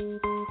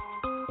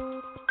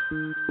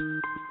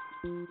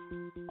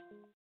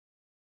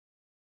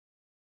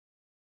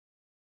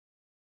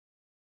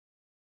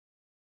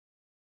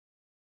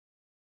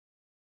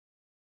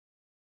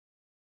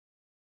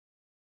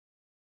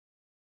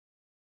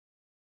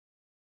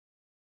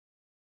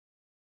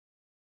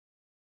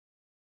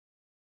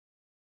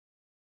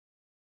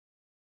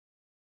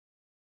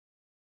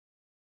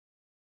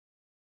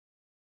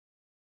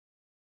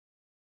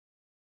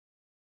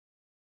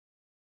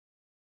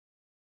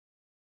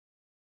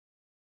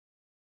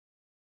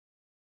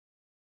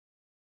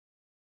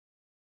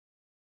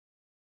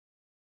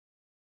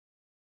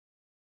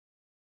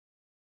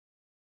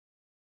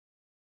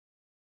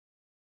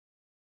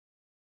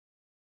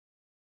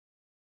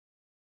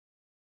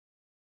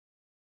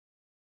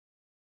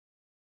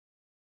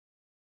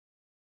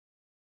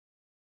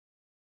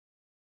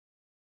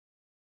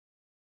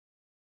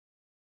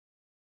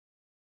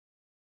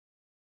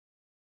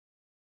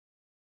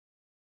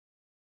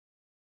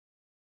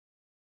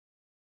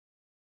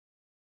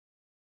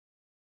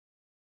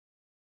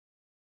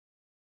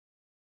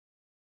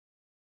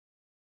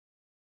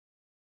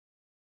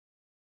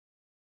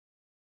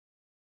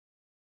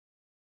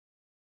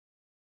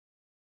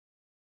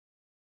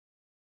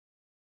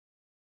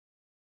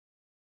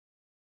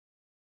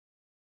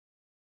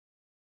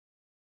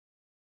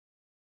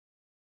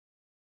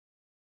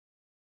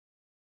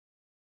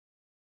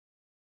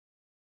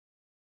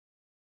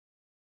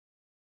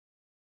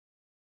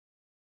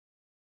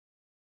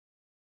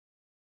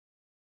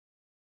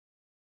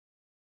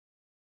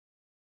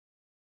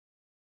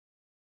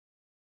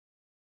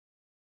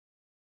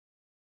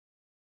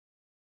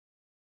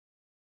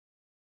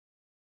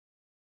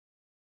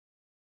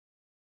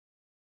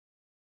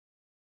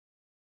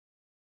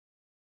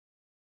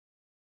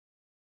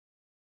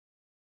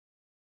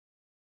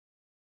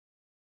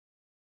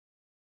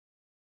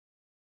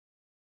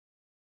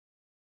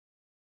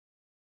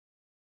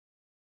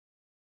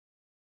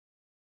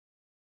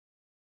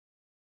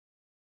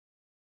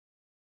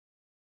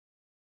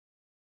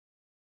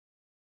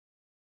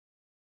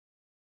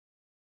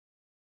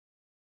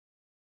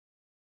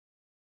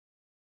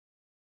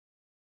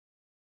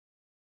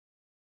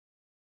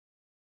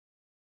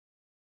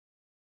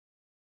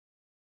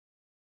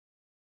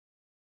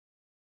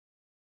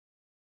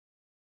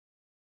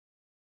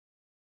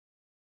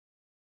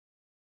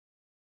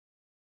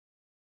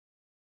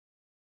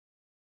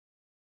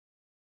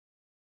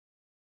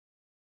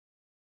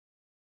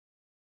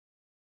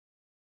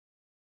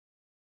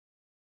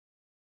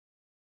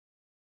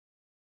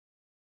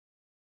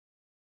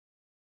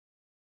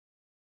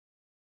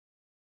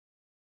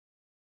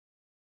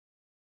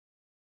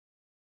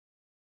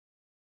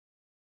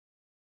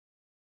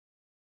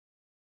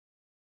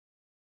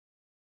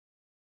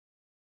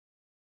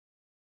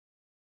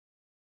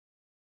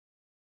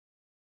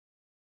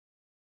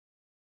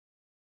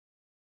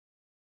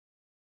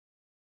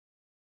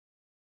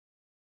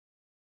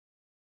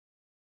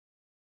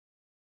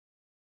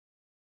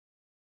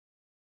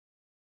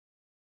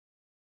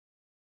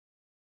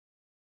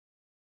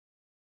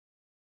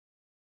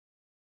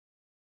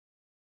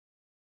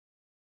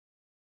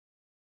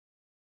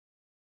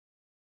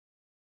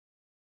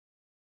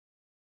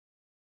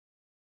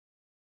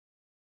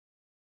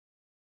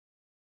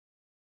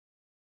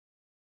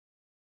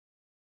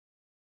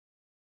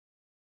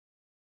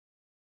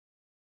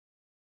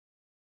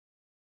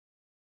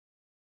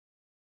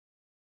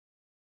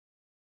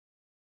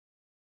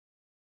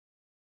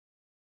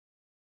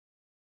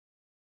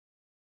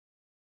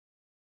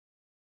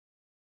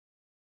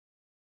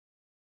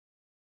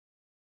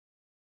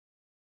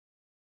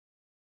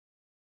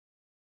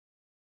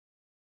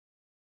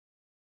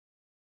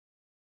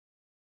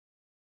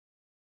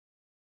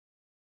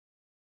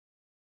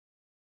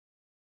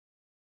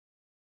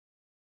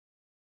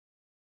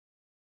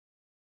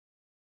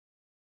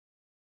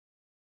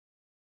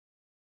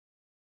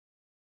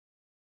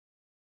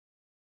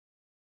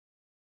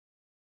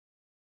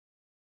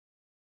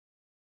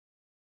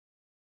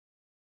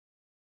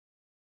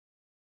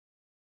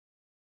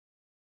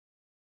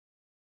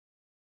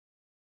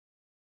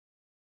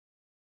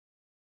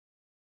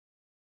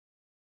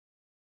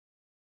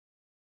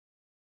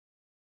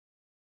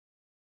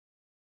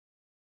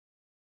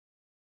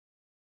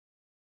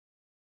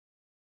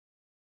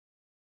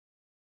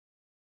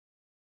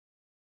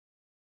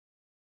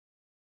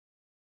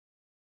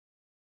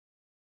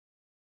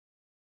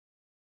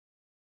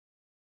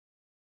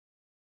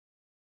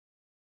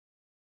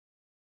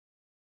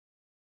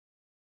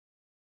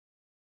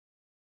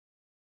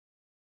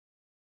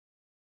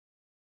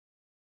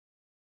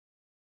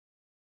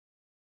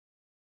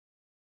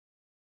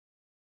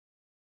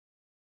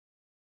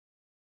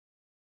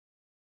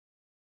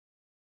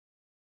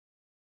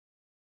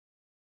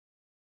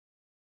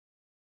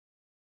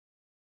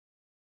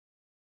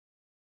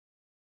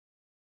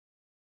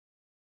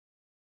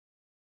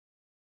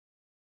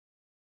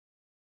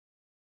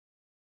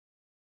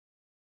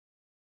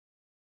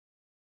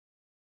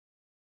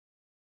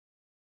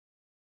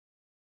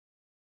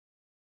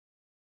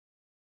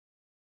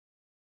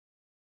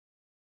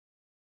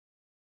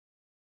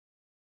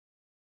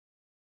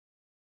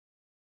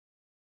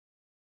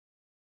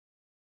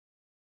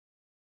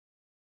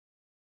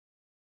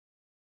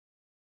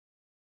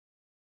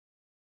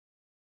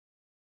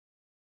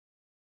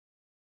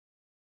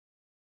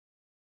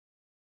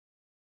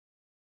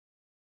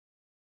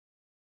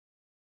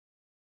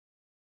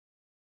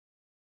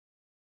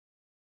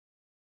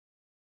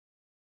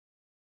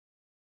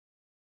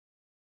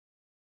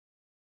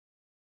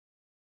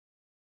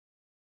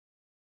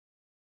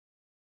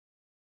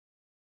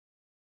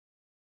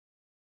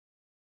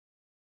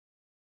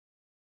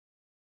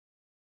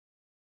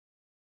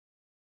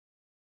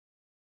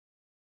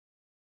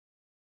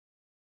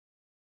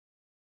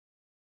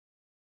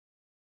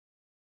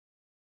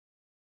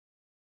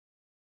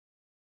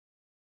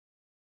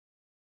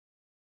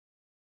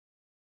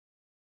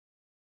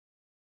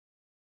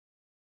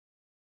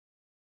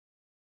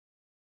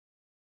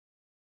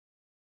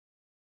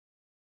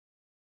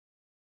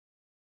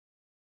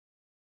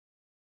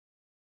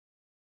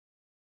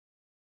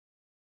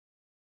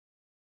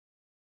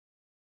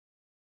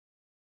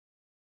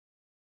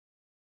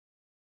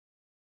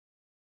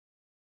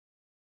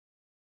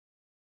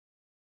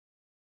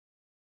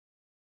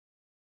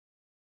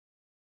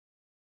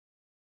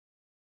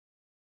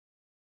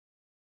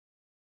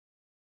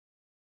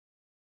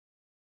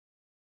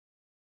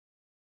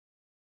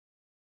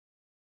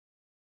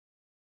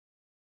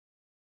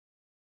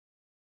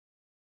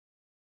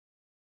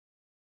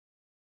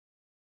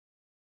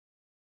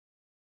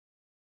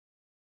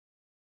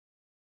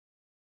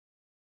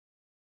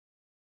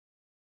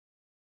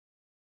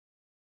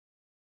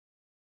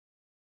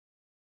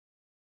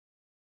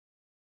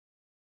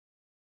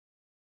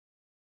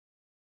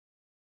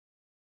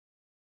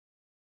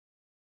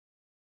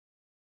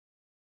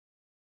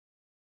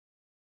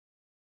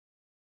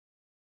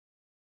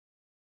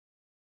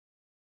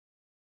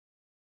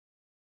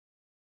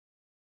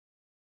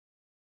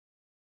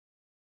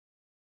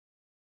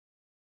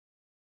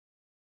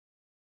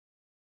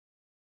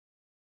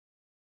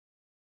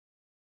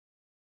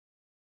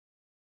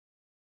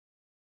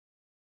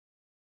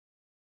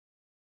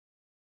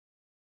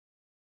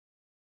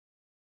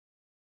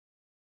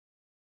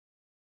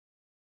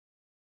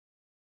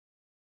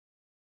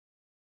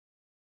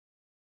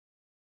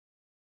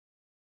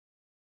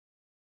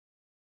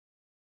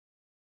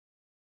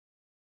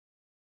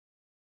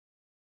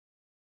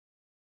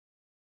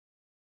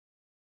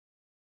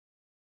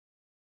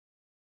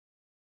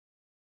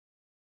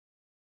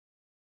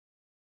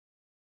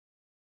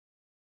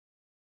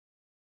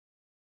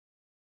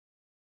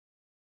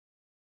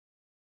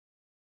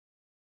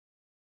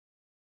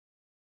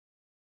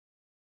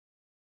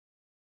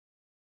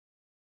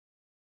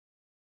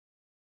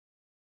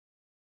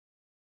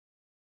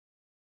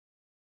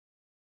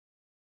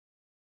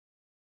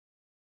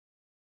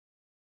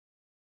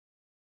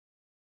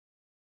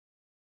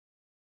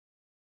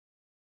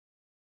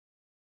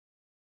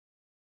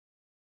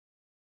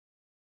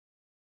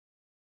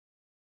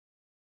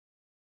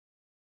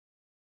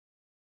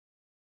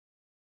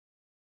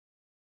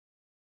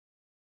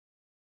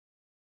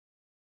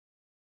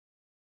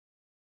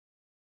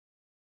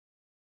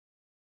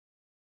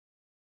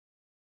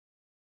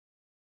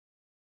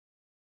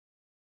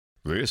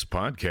 This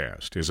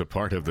podcast is a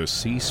part of the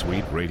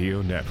C-Suite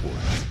Radio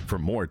Network. For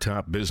more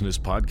top business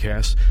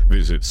podcasts,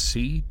 visit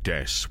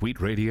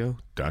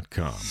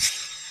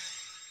c-suiteradio.com.